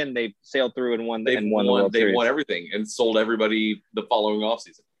they've sailed through and won. They've won everything and sold everybody the following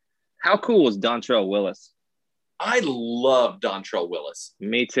offseason. How cool was Dontrelle Willis? I love Dontrelle Willis.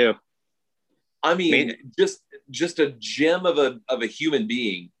 Me too. I mean, just a gem of a human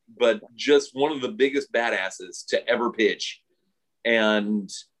being, but just one of the biggest badasses to ever pitch. And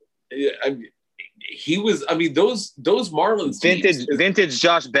he was, I mean, those Marlins vintage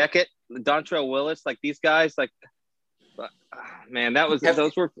Josh Beckett, Dontrelle Willis, like these guys, like, man, those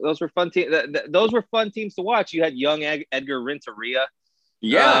were fun teams. Those were fun teams to watch. You had young Edgar Renteria.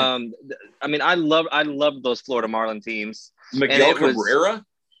 Yeah. I mean, I loved those Florida Marlin teams. Miguel Cabrera.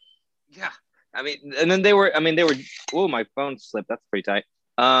 Yeah. I mean, and then they were. Oh, my phone slipped. That's pretty tight.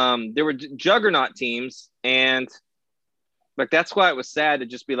 There were juggernaut teams, and like that's why it was sad to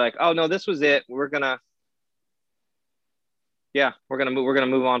just be like, oh no, this was it. We're gonna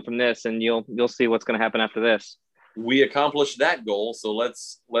move on from this, and you'll see what's gonna happen after this. We accomplished that goal, so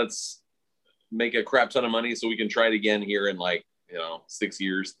let's make a crap ton of money so we can try it again here in 6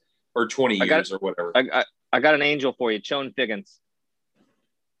 years or 20 years or whatever. I got an angel for you, Chone Figgins.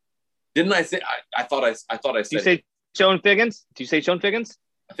 Didn't I say? I thought I said. Did you say Chone Figgins? Did you say Chone Figgins?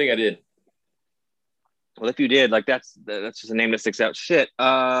 I think I did. Well, if you did, like that's just a name that sticks out. Shit.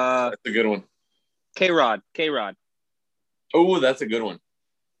 That's a good one. K-Rod. Oh, that's a good one.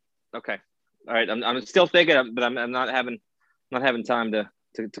 Okay. All right. I'm still thinking, but I'm not having time to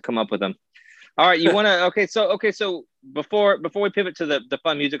come up with them. All right. You want to? Okay. So before we pivot to the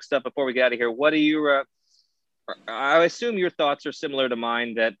fun music stuff, before we get out of here, what do you? I assume your thoughts are similar to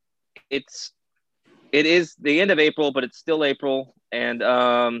mine. That it is the end of April, but it's still April,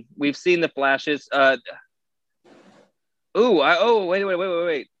 and we've seen the flashes.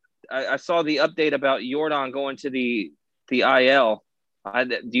 Wait. I saw the update about Jordan going to the IL.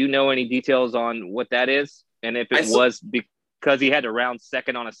 Do you know any details on what that is? And if it was because he had to round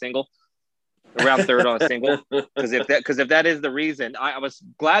second on a single, round third on a single? Because if that is the reason, I was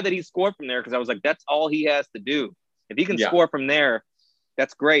glad that he scored from there because I was like, that's all he has to do. If he can score from there,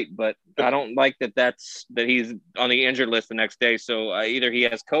 that's great. But I don't like that he's on the injured list the next day. So either he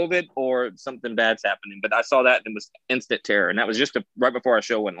has COVID or something bad's happening. But I saw that and it was instant terror. And that was just right before our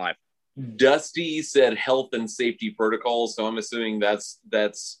show went live. Dusty said health and safety protocols. So I'm assuming that's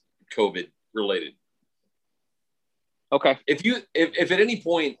COVID related. Okay. If at any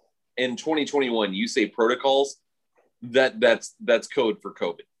point in 2021 you say protocols, that's code for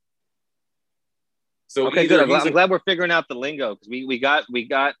COVID. So okay, good. I'm glad we're figuring out the lingo because we got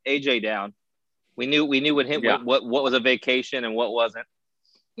AJ down. We knew what was a vacation and what wasn't.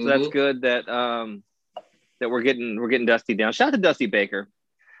 So that's good that we're getting Dusty down. Shout out to Dusty Baker.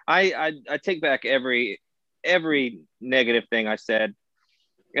 I take back every negative thing I said,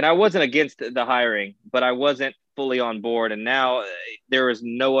 and I wasn't against the hiring, but I wasn't fully on board. And now there is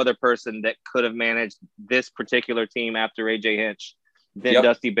no other person that could have managed this particular team after AJ Hinch than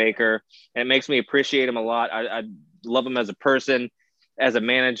Dusty Baker. And it makes me appreciate him a lot. I love him as a person, as a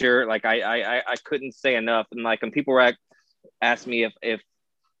manager. Like I couldn't say enough. And like when people were asked me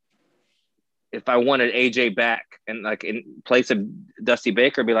if I wanted AJ back and like in place of Dusty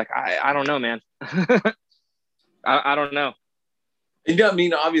Baker, I'd be like, I don't know, man. I don't know. I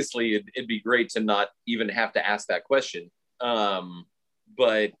mean, obviously it'd be great to not even have to ask that question.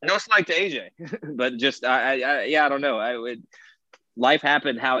 But no slight to AJ, but just, I don't know. Life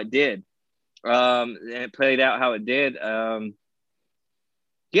happened how it did. And it played out how it did. I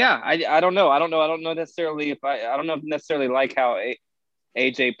don't know. I don't know necessarily I don't know necessarily like how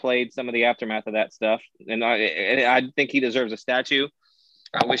AJ played some of the aftermath of that stuff. And I think he deserves a statue.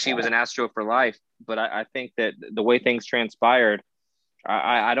 I wish he was an Astro for life, but I think that the way things transpired,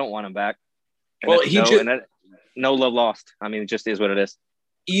 I don't want him back. And well, no love lost. I mean, it just is what it is.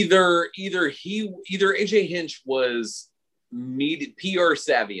 Either AJ Hinch was PR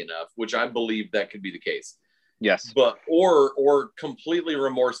savvy enough, which I believe that could be the case. Yes. But or completely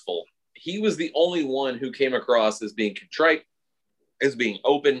remorseful. He was the only one who came across as being contrite, as being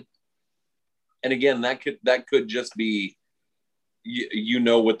open. And again, that could just be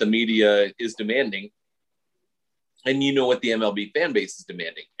what the media is demanding. And what the MLB fan base is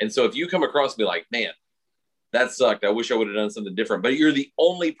demanding. And so if you come across and be like, man, that sucked. I wish I would have done something different. But you're the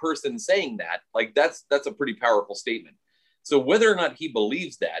only person saying that. Like that's a pretty powerful statement. So whether or not he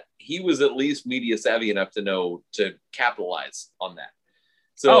believes that, he was at least media savvy enough to know to capitalize on that.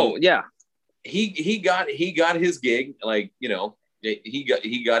 So he got his gig. Like,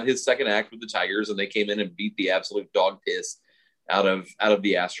 he got his second act with the Tigers, and they came in and beat the absolute dog piss out of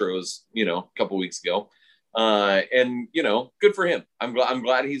the Astros, a couple weeks ago. And good for him. I'm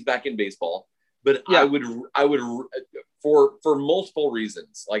glad he's back in baseball. But I would for multiple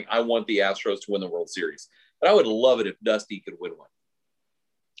reasons. Like I want the Astros to win the World Series, but I would love it if Dusty could win one.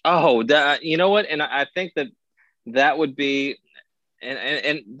 Oh, you know what? And I think that would be,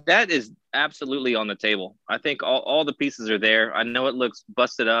 and that is absolutely on the table. I think all the pieces are there. I know it looks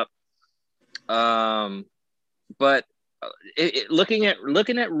busted up, but looking at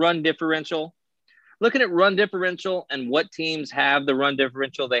run differential. Looking at run differential and what teams have the run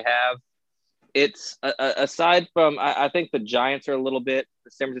differential they have, it's aside from I think the Giants are a little bit,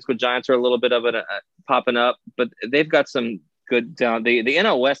 the San Francisco Giants are a little bit of it popping up, but they've got some good down. The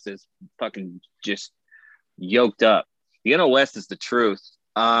NL West is fucking just yoked up. The NL West is the truth.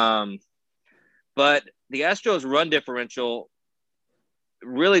 but the Astros run differential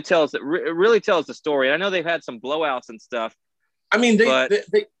really tells the story. And I know they've had some blowouts and stuff. I mean,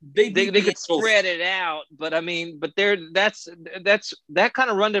 they could spread it out, but that kind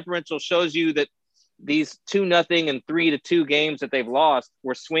of run differential shows you that these 2-0 and 3-2 games that they've lost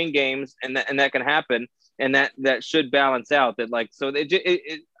were swing games, and that can happen, and that should balance out. That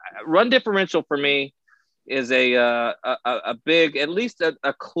run differential for me is a big, at least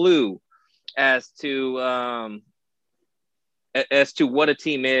a clue as to what a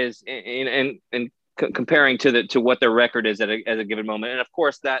team is in comparing to what their record is at a given moment. And of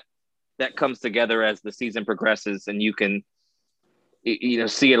course that comes together as the season progresses, and you can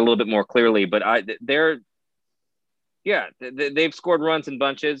see it a little bit more clearly. But they've scored runs in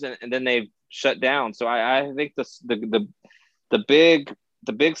bunches, and then they've shut down. So I think the big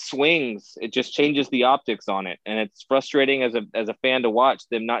swings, it just changes the optics on it, and it's frustrating as a fan to watch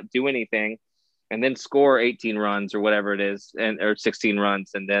them not do anything and then score 18 runs or whatever it is, or 16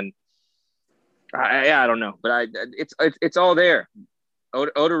 runs, and then I don't know, but it's all there.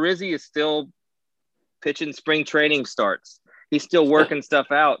 Odorizzi is still pitching spring training starts. He's still working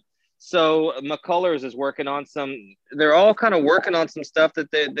stuff out. So McCullers is working on some. They're all kind of working on some stuff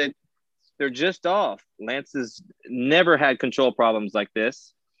that they're just off. Lance has never had control problems like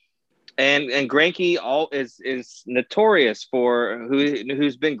this, and Greinke is notorious for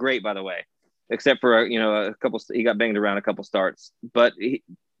who's been great, by the way, except for a couple. He got banged around a couple starts, but he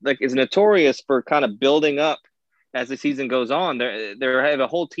is notorious for kind of building up as the season goes on. They have a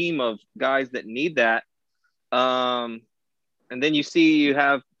whole team of guys that need that. And then you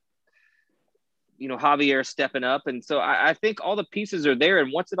have, Javier stepping up. And so I think all the pieces are there.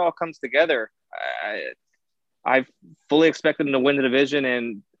 And once it all comes together, I fully expect them to win the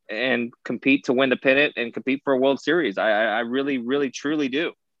division and compete to win the pennant and compete for a World Series. I really, really, truly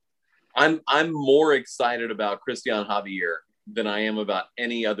do. I'm more excited about Christian Javier than I am about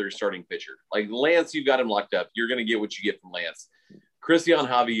any other starting pitcher. Like Lance, you got him locked up. You're going to get what you get from Lance. Christian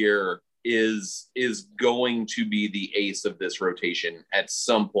Javier is going to be the ace of this rotation at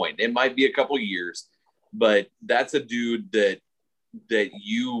some point. It might be a couple years, but that's a dude that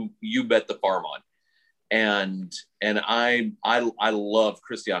you bet the farm on. And I love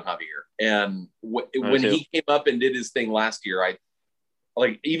Christian Javier. And when he came up and did his thing last year, I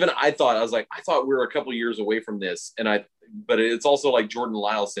thought we were a couple years away from this. But it's also like Jordan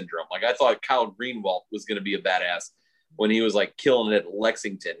Lyle syndrome. Like I thought Kyle Greenwald was going to be a badass when he was like killing it at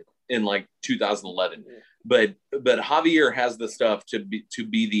Lexington in like 2011. But Javier has the stuff to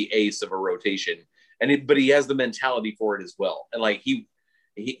be the ace of a rotation, but he has the mentality for it as well. And like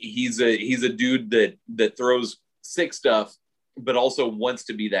he's a dude that throws sick stuff, but also wants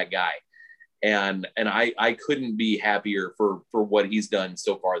to be that guy. And I couldn't be happier for what he's done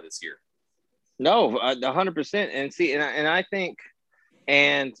so far this year. No, 100%. And see, and I think,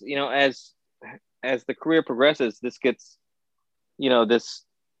 and as the career progresses, this gets, this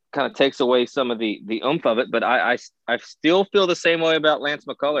kind of takes away some of the oomph of it. But I still feel the same way about Lance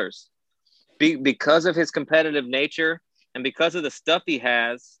McCullers, because of his competitive nature and because of the stuff he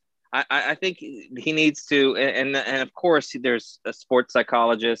has. I think he needs to, and of course there's a sports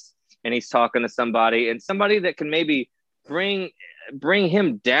psychologist, and he's talking to somebody that can maybe bring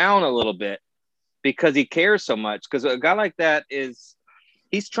him down a little bit, because he cares so much. Because a guy like that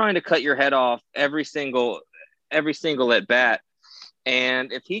he's trying to cut your head off every single at bat.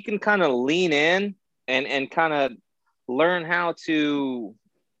 And if he can kind of lean in and kind of learn how to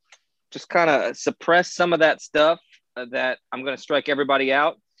just kind of suppress some of that stuff, that I'm going to strike everybody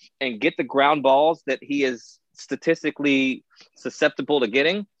out, and get the ground balls that he is statistically susceptible to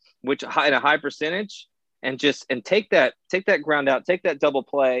getting, which in a high percentage, and take that ground out, take that double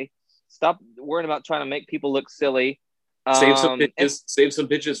play. Stop worrying about trying to make people look silly. Save some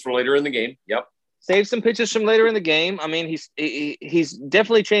pitches for later in the game. Yep. Save some pitches from later in the game. I mean, he's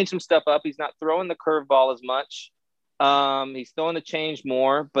definitely changed some stuff up. He's not throwing the curveball as much. He's throwing the change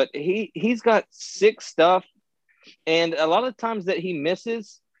more, but he's got sick stuff. And a lot of the times that he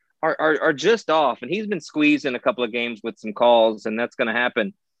misses are just off. And he's been squeezed in a couple of games with some calls, and that's going to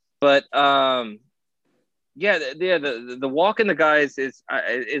happen. But the walk in the guys is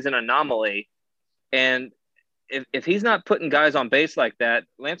an anomaly, and if he's not putting guys on base like that,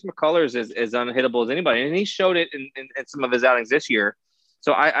 Lance McCullers is unhittable as anybody, and he showed it in some of his outings this year.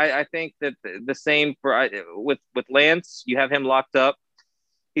 So I think that the same with Lance. You have him locked up.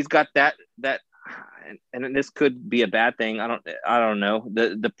 He's got that, and this could be a bad thing. I don't know,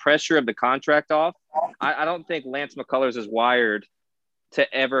 the pressure of the contract off. I don't think Lance McCullers is wired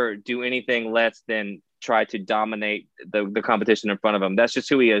to ever do anything less than try to dominate the competition in front of him. That's just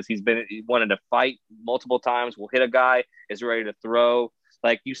who he is. He wanted to fight multiple times. Will hit a guy, is ready to throw.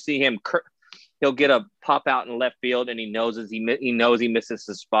 Like you see him, he'll get a pop out in left field, and he knows he misses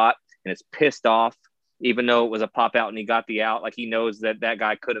the spot, and it's pissed off, even though it was a pop out and he got the out. Like he knows that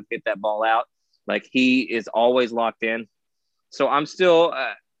guy could have hit that ball out. Like he is always locked in. So I'm still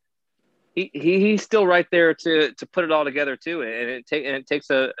he's still right there to put it all together too, and it takes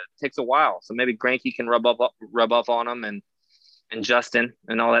a while. So maybe Greinke can rub off on him and Justin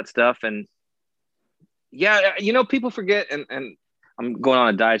and all that stuff. And yeah, people forget, and I'm going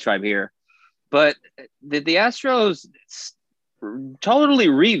on a diatribe here, but the Astros totally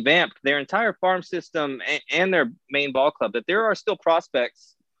revamped their entire farm system and their main ball club. That there are still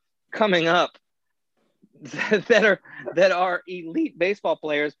prospects coming up that are elite baseball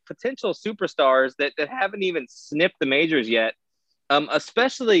players, potential superstars that haven't even sniffed the majors yet,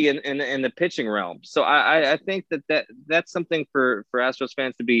 especially in the pitching realm. So I think that's something for Astros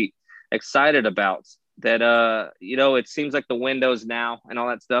fans to be excited about. That it seems like the window's now and all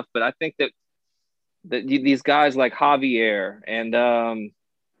that stuff, but I think that these guys like Javier and I'm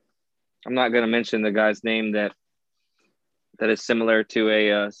not going to mention the guy's name that is similar to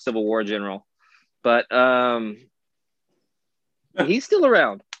a Civil War general. But he's still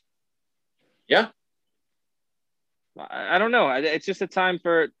around. Yeah. I don't know. It's just a time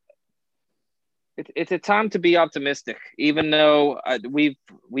it's a time to be optimistic, even though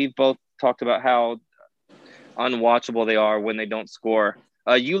we've both talked about how unwatchable they are when they don't score.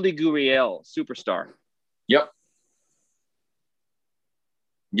 Yuli Gurriel, superstar. Yep.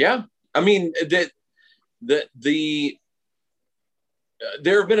 Yeah. I mean,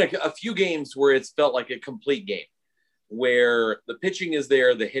 there have been a few games where it's felt like a complete game, where the pitching is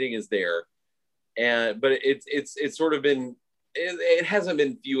there, the hitting is there, but it's sort of been it hasn't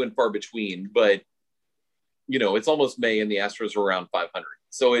been few and far between. But it's almost May and the Astros are around 500,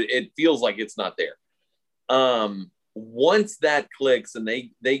 so it feels like it's not there. Once that clicks and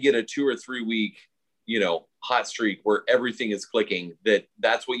they get a 2 or 3 week hot streak where everything is clicking,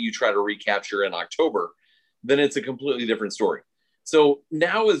 that's what you try to recapture in October, then it's a completely different story. So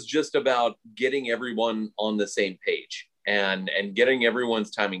now is just about getting everyone on the same page and getting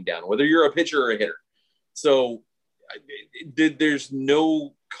everyone's timing down, whether you're a pitcher or a hitter. So there's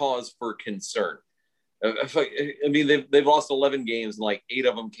no cause for concern. I mean, they've lost 11 games, and like 8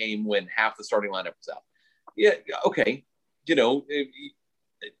 of them came when half the starting lineup was out. Yeah, okay.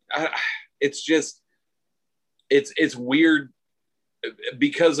 It's just it's weird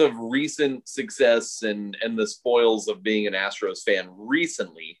because of recent success and the spoils of being an Astros fan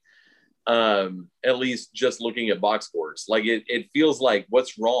recently, at least just looking at box scores, like it feels like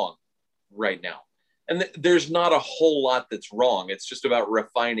what's wrong right now. And there's not a whole lot that's wrong. It's just about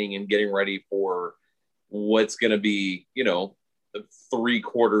refining and getting ready for what's going to be, the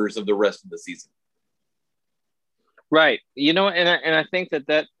 3/4 of the rest of the season. Right. And I think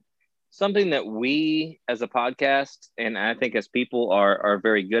that something that we as a podcast and I think as people are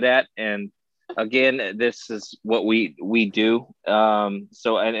very good at. And again, this is what we do.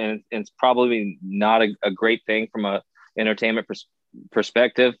 So and it's probably not a great thing from a entertainment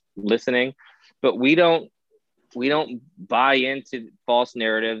perspective listening, but we don't buy into false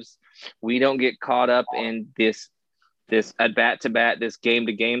narratives. We don't get caught up in this at bat to bat, this game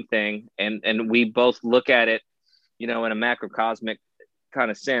to game thing. And we both look at it, in a macrocosmic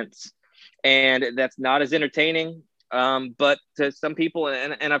kind of sense. And that's not as entertaining. But to some people,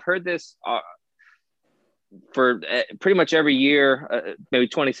 and I've heard this for pretty much every year, maybe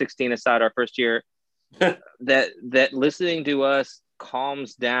 2016 aside, our first year, that listening to us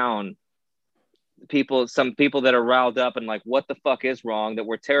calms down some people that are riled up and like, what the fuck is wrong, that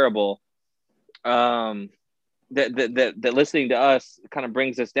we're terrible. That listening to us kind of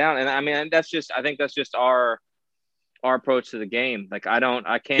brings us down. And I mean, I think that's just our approach to the game. Like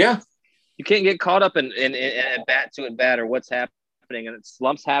you can't get caught up in bat to bat or what's happening. And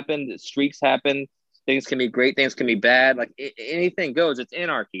slumps happen, streaks happen, things can be great, things can be bad. Like anything goes. It's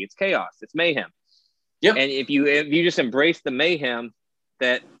anarchy, it's chaos, it's mayhem. Yeah. And if you just embrace the mayhem,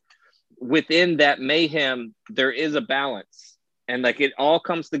 that within that mayhem there is a balance, and like it all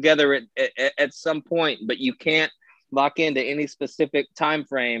comes together at some point, but you can't lock into any specific time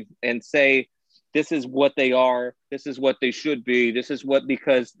frame and say this is what they are, this is what they should be, this is what,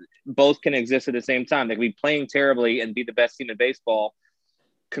 because both can exist at the same time. They can be playing terribly and be the best team in baseball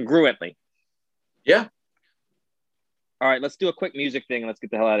congruently. Yeah. All right, let's do a quick music thing and let's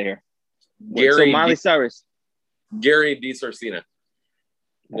get the hell out of here. So Miley Cyrus. Gary DiSarcina.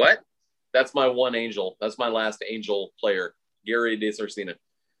 What? That's my one Angel. That's my last Angel player. Gary DiSarcina.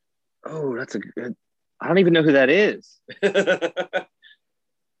 Oh, that's a good. I don't even know who that is.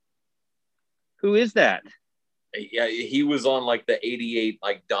 Who is that? Yeah, he was on like the 88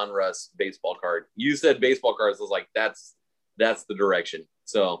 like Donruss baseball card. You said baseball cards. I was like, that's the direction.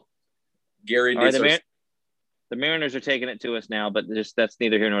 So Gary, All right, the Mariners are taking it to us now, but that's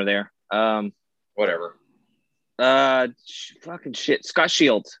neither here nor there. Whatever. Fucking shit. Scott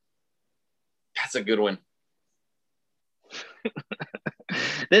Shields. That's a good one.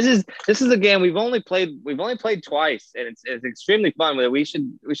 This is a game we've only played twice, and it's extremely fun. We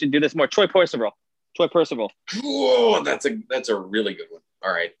should do this more. Troy Percival. Whoa, that's a really good one.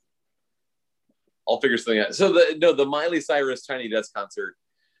 All right, I'll figure something out. So the Miley Cyrus Tiny Desk concert,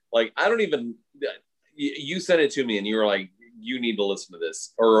 like I don't even. You sent it to me, and you were like, "You need to listen to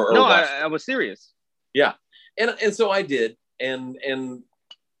this." Or no, I was serious. Yeah, and so I did, and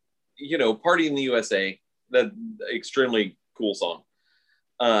you know, Party in the USA, that extremely cool song.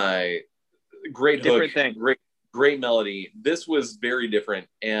 Great hook, great melody. This was very different,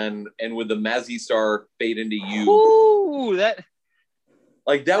 and with the Mazzy Star Fade Into You. Ooh,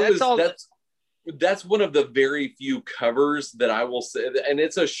 that's one of the very few covers that I will say, and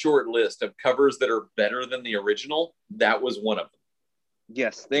it's a short list of covers that are better than the original. That was one of them.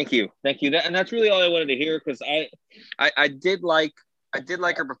 Yes, thank you. And that's really all I wanted to hear, because I did like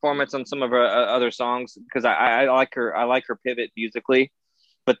her performance on some of her other songs, because I like her pivot musically.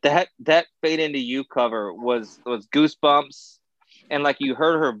 But that Fade Into You cover was goosebumps, and like you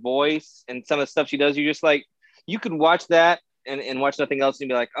heard her voice and some of the stuff she does. You just like, you could watch that and watch nothing else and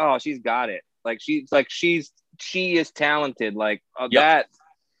be like, oh, she's got it. Like she is talented. Like that,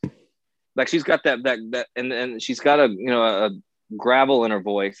 like she's got that and she's got a gravel in her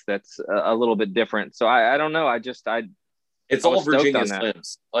voice that's a little bit different. So I don't know. It's all Virginia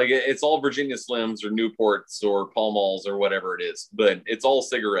Slims. Like it's all Virginia Slims or Newports or Pall Malls or whatever it is, but it's all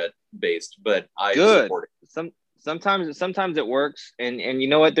cigarette based. But I support it. Sometimes it works, and you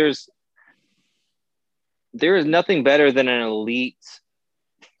know what? There is nothing better than an elite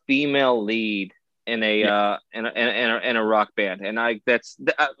female lead in a in a rock band, and that's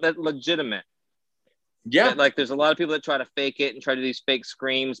legitimate. Yeah, like there's a lot of people that try to fake it and try to do these fake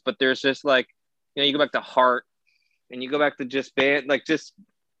screams, but there's just like, you go back to Heart. And you go back to just band, like just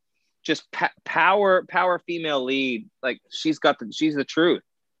power female lead. Like she's the truth.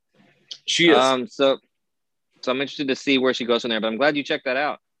 She is. So I'm interested to see where she goes from there. But I'm glad you checked that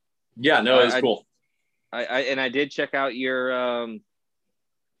out. Yeah, no, it's cool. I did check out your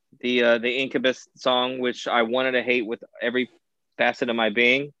the Incubus song, which I wanted to hate with every facet of my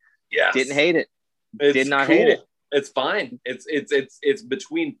being. Yeah, didn't hate it. Did not cool. hate it. It's fine. It's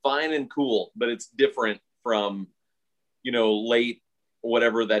between fine and cool, but it's different from, late,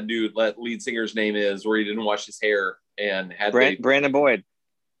 whatever that lead singer's name is, where he didn't wash his hair and had Brandon Boyd.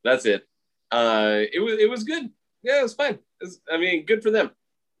 That's it. It was good. Yeah, it was fine. Good for them.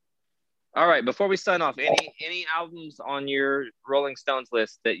 All right. Before we sign off, any albums on your Rolling Stones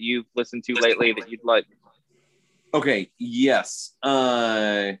list that you've listened to lately that you'd like? Okay. Yes.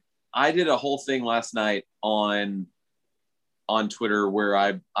 I did a whole thing last night on Twitter where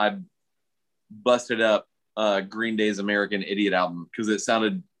I busted up Green Day's American Idiot album, because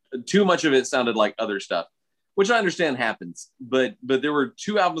too much of it sounded like other stuff, which I understand happens. But there were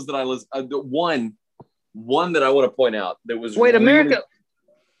two albums that I listened. One that I want to point out that was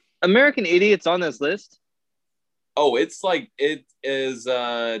American Idiot's on this list. Oh, it is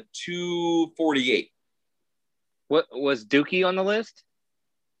 248. What was Dookie on the list?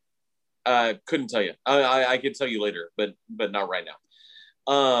 Couldn't tell you. I could tell you later, but not right now.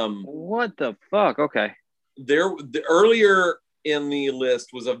 What the fuck? Okay. Earlier in the list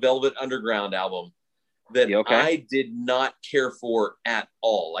was a Velvet Underground album that I did not care for at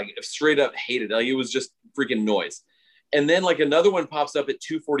all. Like straight up hated. Like it was just freaking noise. And then like another one pops up at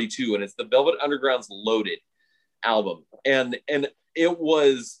 242, and it's the Velvet Underground's Loaded album. And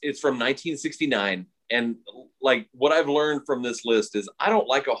it's from 1969. And like what I've learned from this list is I don't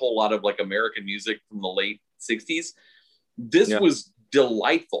like a whole lot of like American music from the late 60s. This was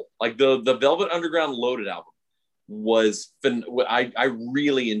delightful. Like the Velvet Underground Loaded album was I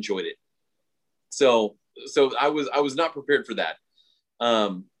really enjoyed it. So I was not prepared for that.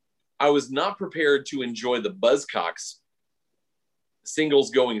 I was not prepared to enjoy the Buzzcocks Singles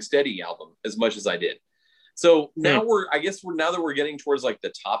Going Steady album as much as I did. So now now that we're getting towards like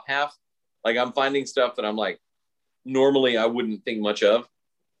the top half, like I'm finding stuff that I'm like, normally I wouldn't think much of.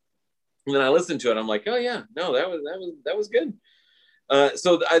 And then I listened to it. I'm like, oh yeah, no, that was good.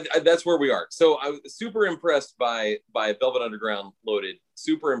 So that's where we are. So I was super impressed by Velvet Underground Loaded,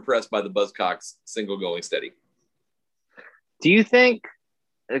 super impressed by the Buzzcocks Single Going Steady. Do you think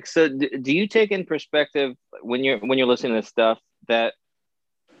So do you take in perspective when you're listening to stuff, that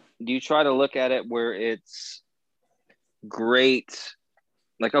do you try to look at it where it's great?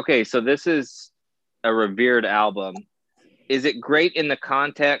 Like, okay, so this is a revered album. Is it great in the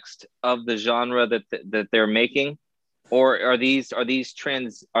context of the genre that they're making, or are these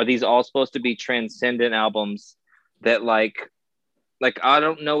all supposed to be transcendent albums that like I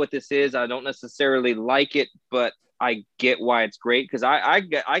don't know what this is, I don't necessarily like it, but I get why it's great? Because I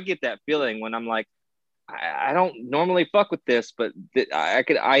get that feeling when I'm like, I don't normally fuck with this, but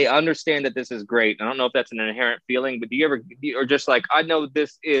I understand that this is great. I don't know if that's an inherent feeling, but do you ever, or just like, I know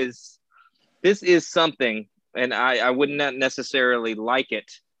this is something, and I would not necessarily like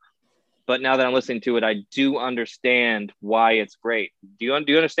it, but now that I'm listening to it, I do understand why it's great. Do you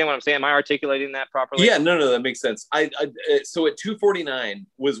understand what I'm saying? Am I articulating that properly? Yeah, no, that makes sense. So at 2:49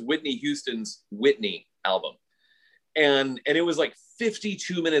 was Whitney Houston's Whitney album. And it was like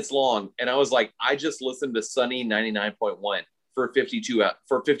 52 minutes long. And I was like, I just listened to Sunny 99.1 for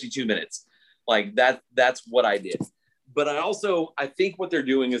 52 minutes. Like that's what I did. But I think what they're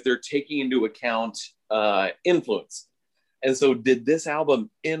doing is they're taking into account influence. And so did this album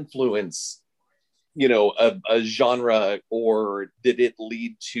influence, a genre, or did it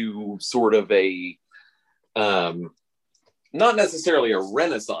lead to sort of a, not necessarily a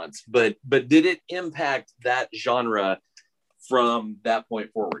renaissance, but did it impact that genre from that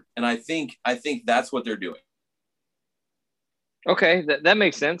point forward? And I think that's what they're doing. Okay, that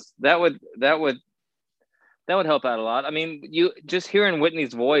makes sense. That would help out a lot. I mean, you just hearing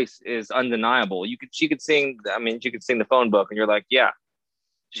Whitney's voice is undeniable. She could sing. I mean, she could sing the phone book, and you're like, yeah,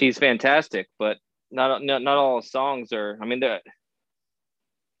 she's fantastic. But not all songs are. I mean,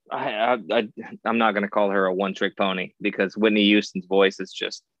 I'm not going to call her a one-trick pony, because Whitney Houston's voice is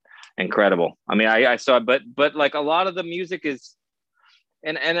just incredible. I mean, I saw it, but like a lot of the music is,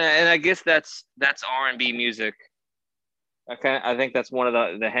 and I guess that's R&B music. I think that's one of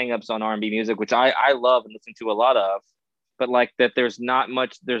the hangups on R&B music, which I love and listen to a lot of, but like that there's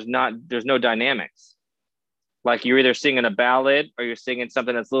no dynamics. Like you're either singing a ballad or you're singing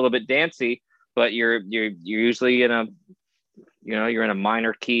something that's a little bit dancey, but you're usually in a, you're in a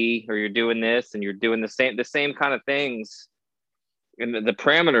minor key, or you're doing this and you're doing the same kind of things, and the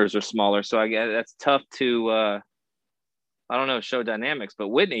parameters are smaller. So I guess that's tough to, I don't know, show dynamics. But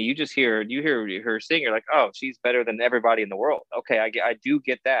Whitney, you hear her sing, you're like, oh, she's better than everybody in the world. Okay, I do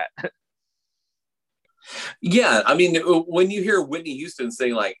get that. Yeah, I mean, when you hear Whitney Houston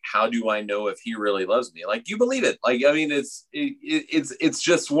saying like, "How do I know if he really loves me?" Like, you believe it. Like, I mean, it's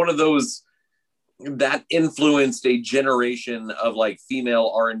just one of those that influenced a generation of like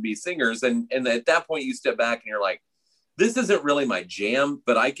female R&B singers, and at that point you step back and you're like, this isn't really my jam,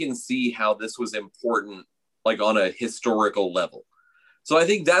 but I can see how this was important, like on a historical level. So I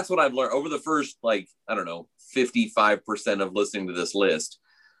think that's what I've learned over the first, like, I don't know, 55% of listening to this list.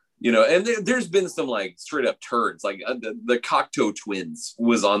 And there's been some like straight up turds, like the Cocteau Twins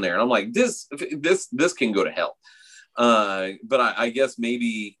was on there, and I'm like, this can go to hell. But I guess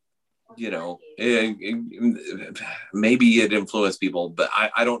maybe, maybe it influenced people, but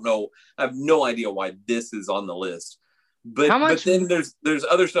I don't know. I have no idea why this is on the list. But then there's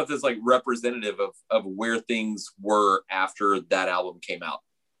other stuff that's like representative of where things were after that album came out.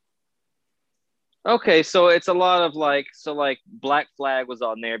 Okay, so it's a lot of like Black Flag was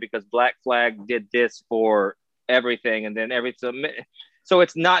on there because Black Flag did this for everything, and then so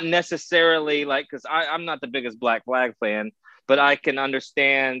it's not necessarily like, because I'm not the biggest Black Flag fan, but I can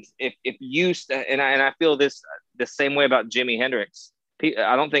understand if you and I feel the same way about Jimi Hendrix.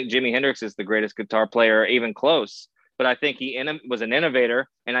 I don't think Jimi Hendrix is the greatest guitar player, even close, but I think he was an innovator,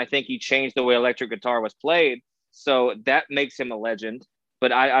 and I think he changed the way electric guitar was played, so that makes him a legend.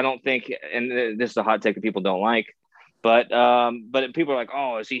 But I don't think, and this is a hot take that people don't like, but people are like,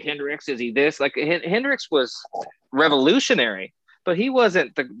 oh, is he Hendrix? Is he this? Like, Hendrix was revolutionary, but he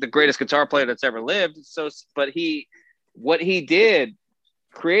wasn't the greatest guitar player that's ever lived. So, but what he did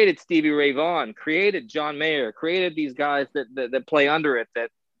created Stevie Ray Vaughan, created John Mayer, created these guys that play under it, that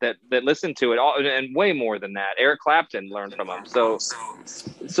listen to it all, and way more than that. Eric Clapton learned from him.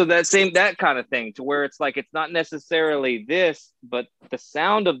 So that kind of thing, to where it's like, it's not necessarily this, but the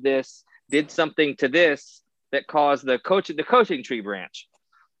sound of this did something to this that caused the coaching tree branch.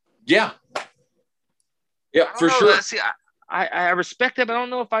 Yeah, for sure. See, I respect it, but I don't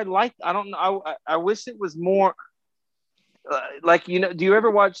know if I like. I don't know. I wish it was more. Like, did you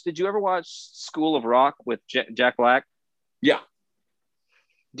ever watch School of Rock with Jack Black? Yeah.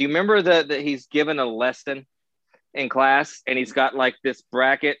 Do you remember that he's given a lesson in class, and he's got like this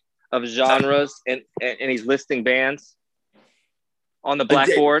bracket of genres, and he's listing bands? on the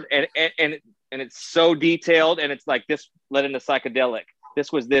blackboard, and it's so detailed, and it's like this led into psychedelic.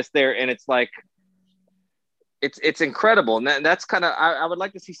 This was this there, and it's like it's incredible. And that's kind of I would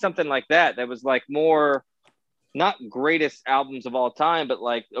like to see something like that. That was like more not greatest albums of all time, but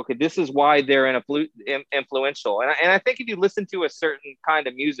like, okay, this is why they're influential. And I think if you listen to a certain kind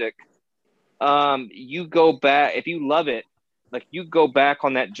of music, you go back, if you love it, like you go back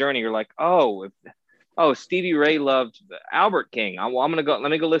on that journey. You're like, oh, Stevie Ray loved Albert King. Let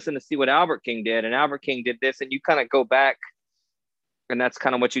me go listen to see what Albert King did. And Albert King did this. And you kind of go back, and that's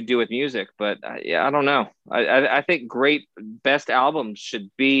kind of what you do with music. But yeah, I don't know. I think best albums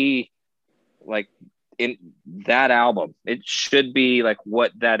should be like, in that album, it should be like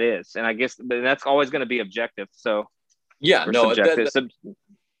what that is, and I guess that's always going to be objective. So yeah, no,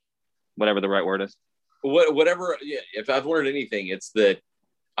 whatever the right word is. Whatever. Yeah, if I've learned anything, it's that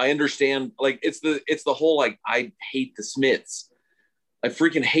I understand. Like it's the whole like I hate the Smiths. I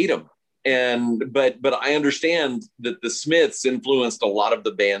freaking hate them, but I understand that the Smiths influenced a lot of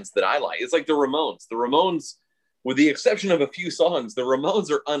the bands that I like. It's like the Ramones. The Ramones, with the exception of a few songs, the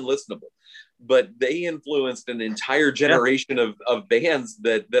Ramones are unlistenable. But they influenced an entire generation of bands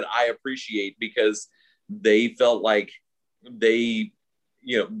that I appreciate because they felt like they,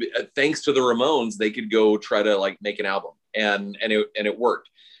 thanks to the Ramones, they could go try to like make an album and it worked.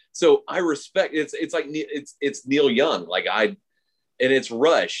 So I respect it's like it's Neil Young. Like and it's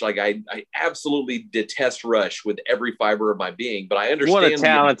Rush. Like I absolutely detest Rush with every fiber of my being, but I understand.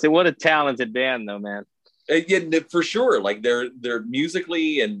 What a talented band though, man. Yeah, for sure. Like they're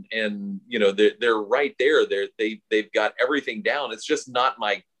musically and they're right there. They've got everything down. It's just not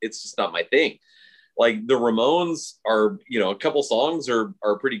my thing. Like the Ramones are, a couple songs are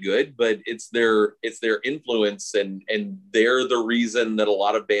pretty good, but it's their influence and they're the reason that a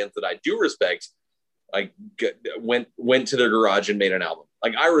lot of bands that I do respect like went to their garage and made an album.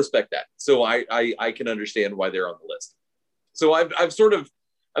 Like I respect that. So I can understand why they're on the list. So I've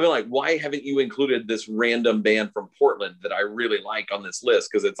been like, why haven't you included this random band from Portland that I really like on this list?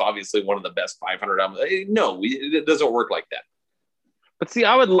 Because it's obviously one of the best 500 albums. No, it doesn't work like that. But see,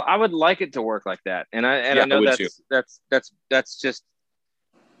 I would like it to work like that, and I know that's just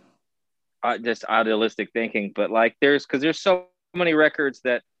idealistic thinking. But like, there's so many records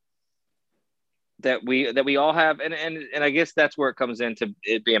that we all have, and I guess that's where it comes into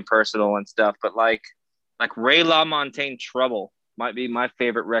it being personal and stuff. But like Ray LaMontagne Trouble might be my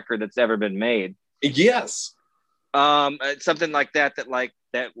favorite record that's ever been made. Yes. Something like that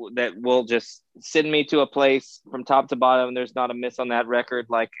will just send me to a place from top to bottom. And there's not a miss on that record.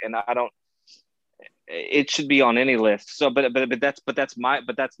 Like, and it should be on any list. So, but that's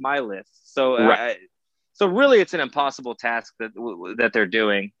my list. So, right. So really it's an impossible task that they're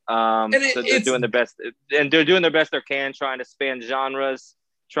doing. So they're doing their best, and they're doing their best they can, trying to span genres,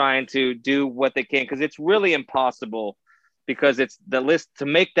 trying to do what they can. 'Cause it's really impossible. Because it's the list to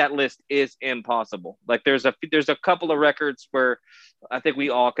make that list is impossible. Like there's a couple of records where I think we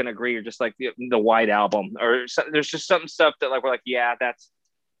all can agree are just like the White Album, or there's just some stuff that like we're like, yeah, that's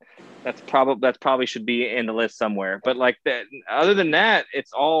probably should be in the list somewhere. But like that, other than that,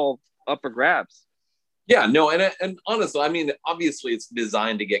 it's all up for grabs. Yeah, no, and honestly, I mean, obviously it's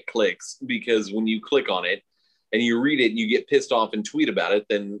designed to get clicks because when you click on it and you read it and you get pissed off and tweet about it,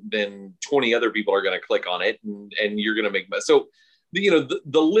 then 20 other people are going to click on it and you're going to make mess. So,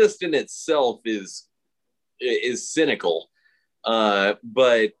 the list in itself is cynical. But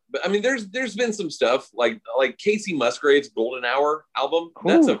I mean, there's been some stuff like Casey Musgrave's Golden Hour album. Ooh.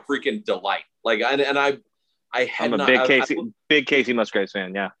 That's a freaking delight. Like, I'm a big Casey Musgraves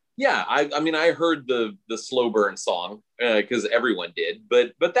fan. Yeah. Yeah, I mean, I heard the Slow Burn song because everyone did,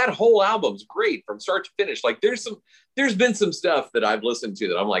 but that whole album's great from start to finish. Like, there's been some stuff that I've listened to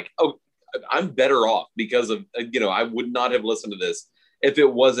that I'm like, oh, I'm better off because of I would not have listened to this if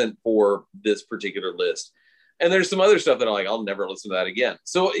it wasn't for this particular list. And there's some other stuff that I'm like, I'll never listen to that again.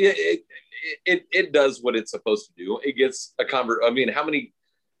 So it does what it's supposed to do. It gets a convert. I mean, how many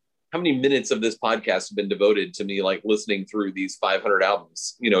minutes of this podcast have been devoted to me, like listening through these 500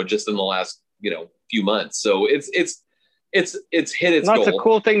 albums, just in the last, few months. So it's hit its goal. That's a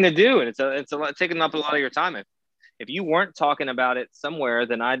cool thing to do. And it's a lot, taking up a lot of your time. If you weren't talking about it somewhere,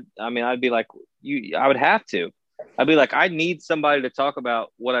 then I'd be like, I would have to. I'd be like, I need somebody to talk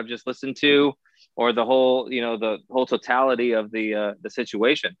about what I've just listened to, or the whole, the whole totality of the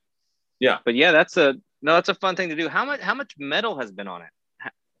situation. Yeah. But yeah, that's a fun thing to do. How much metal has been on it?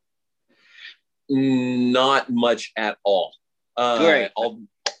 Not much at all. Great.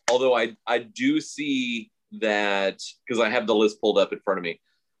 Although I do see that, because I have the list pulled up in front of me.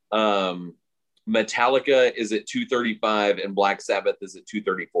 Metallica is at 235 and Black Sabbath is at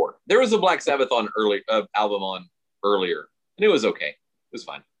 234. There was a Black Sabbath on album on earlier, and it was okay. It was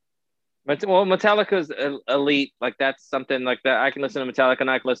fine. Well, Metallica's elite. Like that's something like that. I can listen to Metallica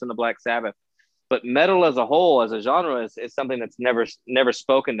and I can listen to Black Sabbath. But metal as a whole, as a genre, is something that's never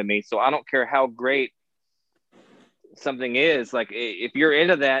spoken to me. So I don't care how great something is. Like if you're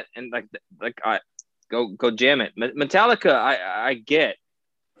into that and I go jam it. Metallica, I get.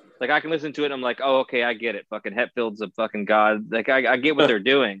 Like I can listen to it and I'm like, oh, okay, I get it. Fucking Hetfield's a fucking god. Like I get what they're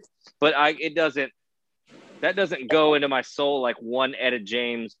doing, but that doesn't go into my soul like one Etta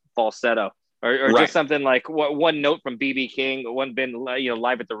James falsetto or Right. just something like one note from BB King, one been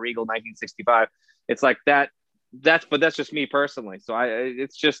Live at the Regal 1965. It's like that. But that's just me personally. So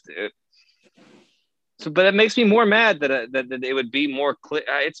but it makes me more mad that it would be more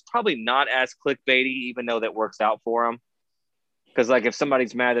it's probably not as clickbaity, even though that works out for them. Because like if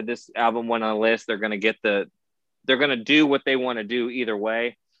somebody's mad that this album went on a list, they're gonna do what they want to do either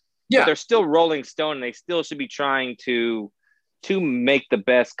way. Yeah, but they're still Rolling Stone, and they still should be trying to make the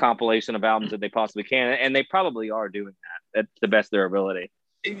best compilation of albums that they possibly can, and they probably are doing that at the best of their ability.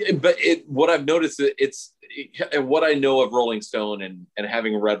 But what I've noticed, and what I know of Rolling Stone and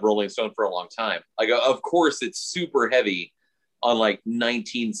having read Rolling Stone for a long time, like of course it's super heavy on like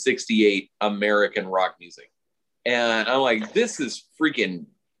 1968 American rock music. And I'm like, this is freaking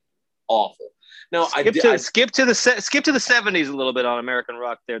awful. Now skip to the 70s a little bit on American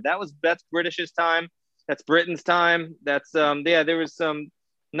rock there. That's British's time. That's Britain's time. That's there was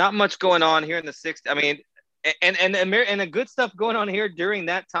not much going on here in the 60s. I mean, and the good stuff going on here during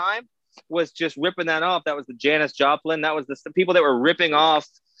that time was just ripping that off. That was the Janis Joplin. That was the people that were ripping off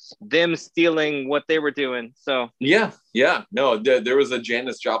them stealing what they were doing. So yeah. No, there was a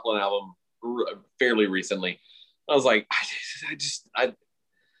Janis Joplin album fairly recently. I was like,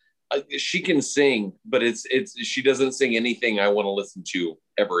 she can sing, but she doesn't sing anything I want to listen to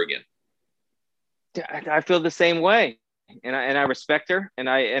ever again. I feel the same way, and I respect her, and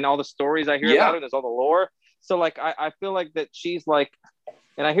all the stories I hear about her. There's all the lore. So like I feel like that she's like,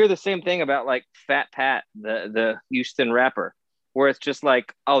 and I hear the same thing about like Fat Pat, the Houston rapper, where it's just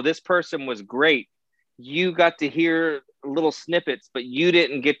like, oh, this person was great. You got to hear little snippets, but you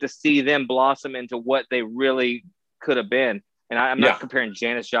didn't get to see them blossom into what they really could have been. And I'm not comparing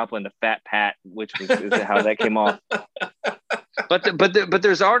Janis Joplin to Fat Pat, which is how that came off. But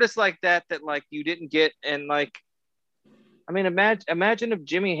there's artists like that like you didn't get, and like, I mean, imagine if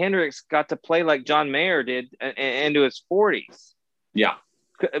Jimi Hendrix got to play like John Mayer did into his 40s. Yeah,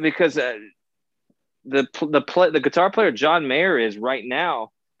 because the guitar player John Mayer is right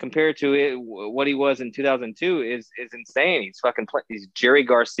now, compared to what he was in 2002, is insane. He's Jerry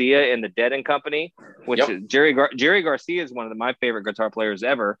Garcia in the Dead and Company, which is Jerry Garcia is one of my favorite guitar players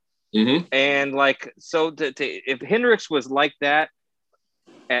ever. Mm-hmm. And like, so if Hendrix was like that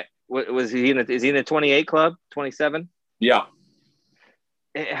at is he in the 28 club, 27? Yeah.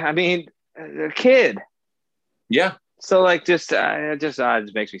 I mean, a kid. Yeah. So like, it just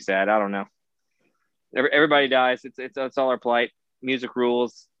makes me sad. I don't know. Everybody dies. It's all our plight. Music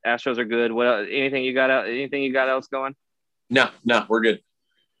rules. Astros are good. What? Anything you got else going? No, we're good.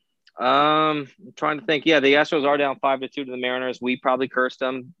 I'm trying to think. Yeah, the Astros are down 5-2 to the Mariners. We probably cursed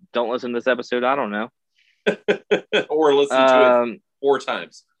them. Don't listen to this episode. I don't know. Or listen to it 4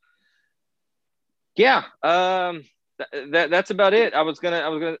 times. Yeah. That's about it. I was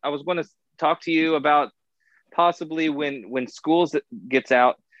gonna talk to you about possibly when schools gets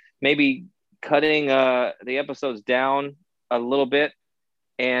out, maybe cutting the episodes down a little bit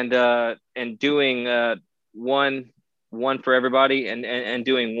and doing one for everybody and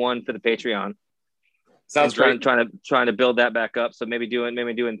doing one for the Patreon. Sounds great. Trying to build that back up. So maybe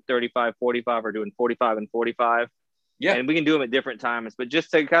doing 35, 45 or doing 45 and 45. Yeah. And we can do them at different times, but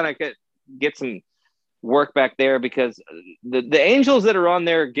just to kind of get some work back there, because the angels that are on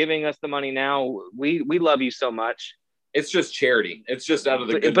there giving us the money now, we love you so much. It's just charity. It's just out of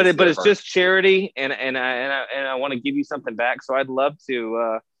the goodness but it's just charity, and I want to give you something back. So I'd love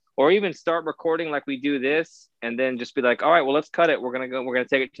to, or even start recording like we do this, and then just be like, all right, well, let's cut it. We're gonna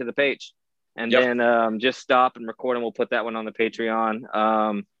take it to the page, and then just stop and record, and we'll put that one on the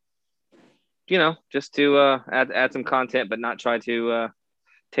Patreon. Just to add some content, but not try to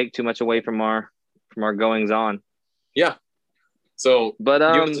take too much away from our goings on. Yeah. So, but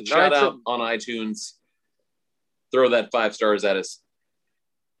give us a shout out on iTunes. Throw that 5 stars at us.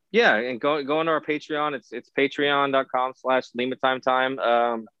 Yeah, and go into our Patreon. It's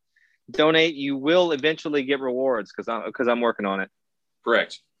patreon.com/LimaTimeTime. Donate. You will eventually get rewards because I'm working on it.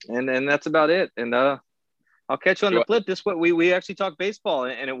 Correct. And that's about it. And I'll I'll catch you on the flip. This what we actually talked baseball,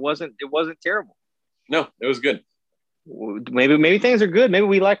 and it wasn't terrible. No, it was good. Maybe things are good. Maybe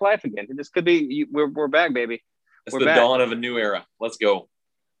we like life again. This could be we're back, baby. It's the dawn of a new era. Let's go.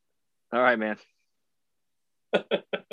 All right, man.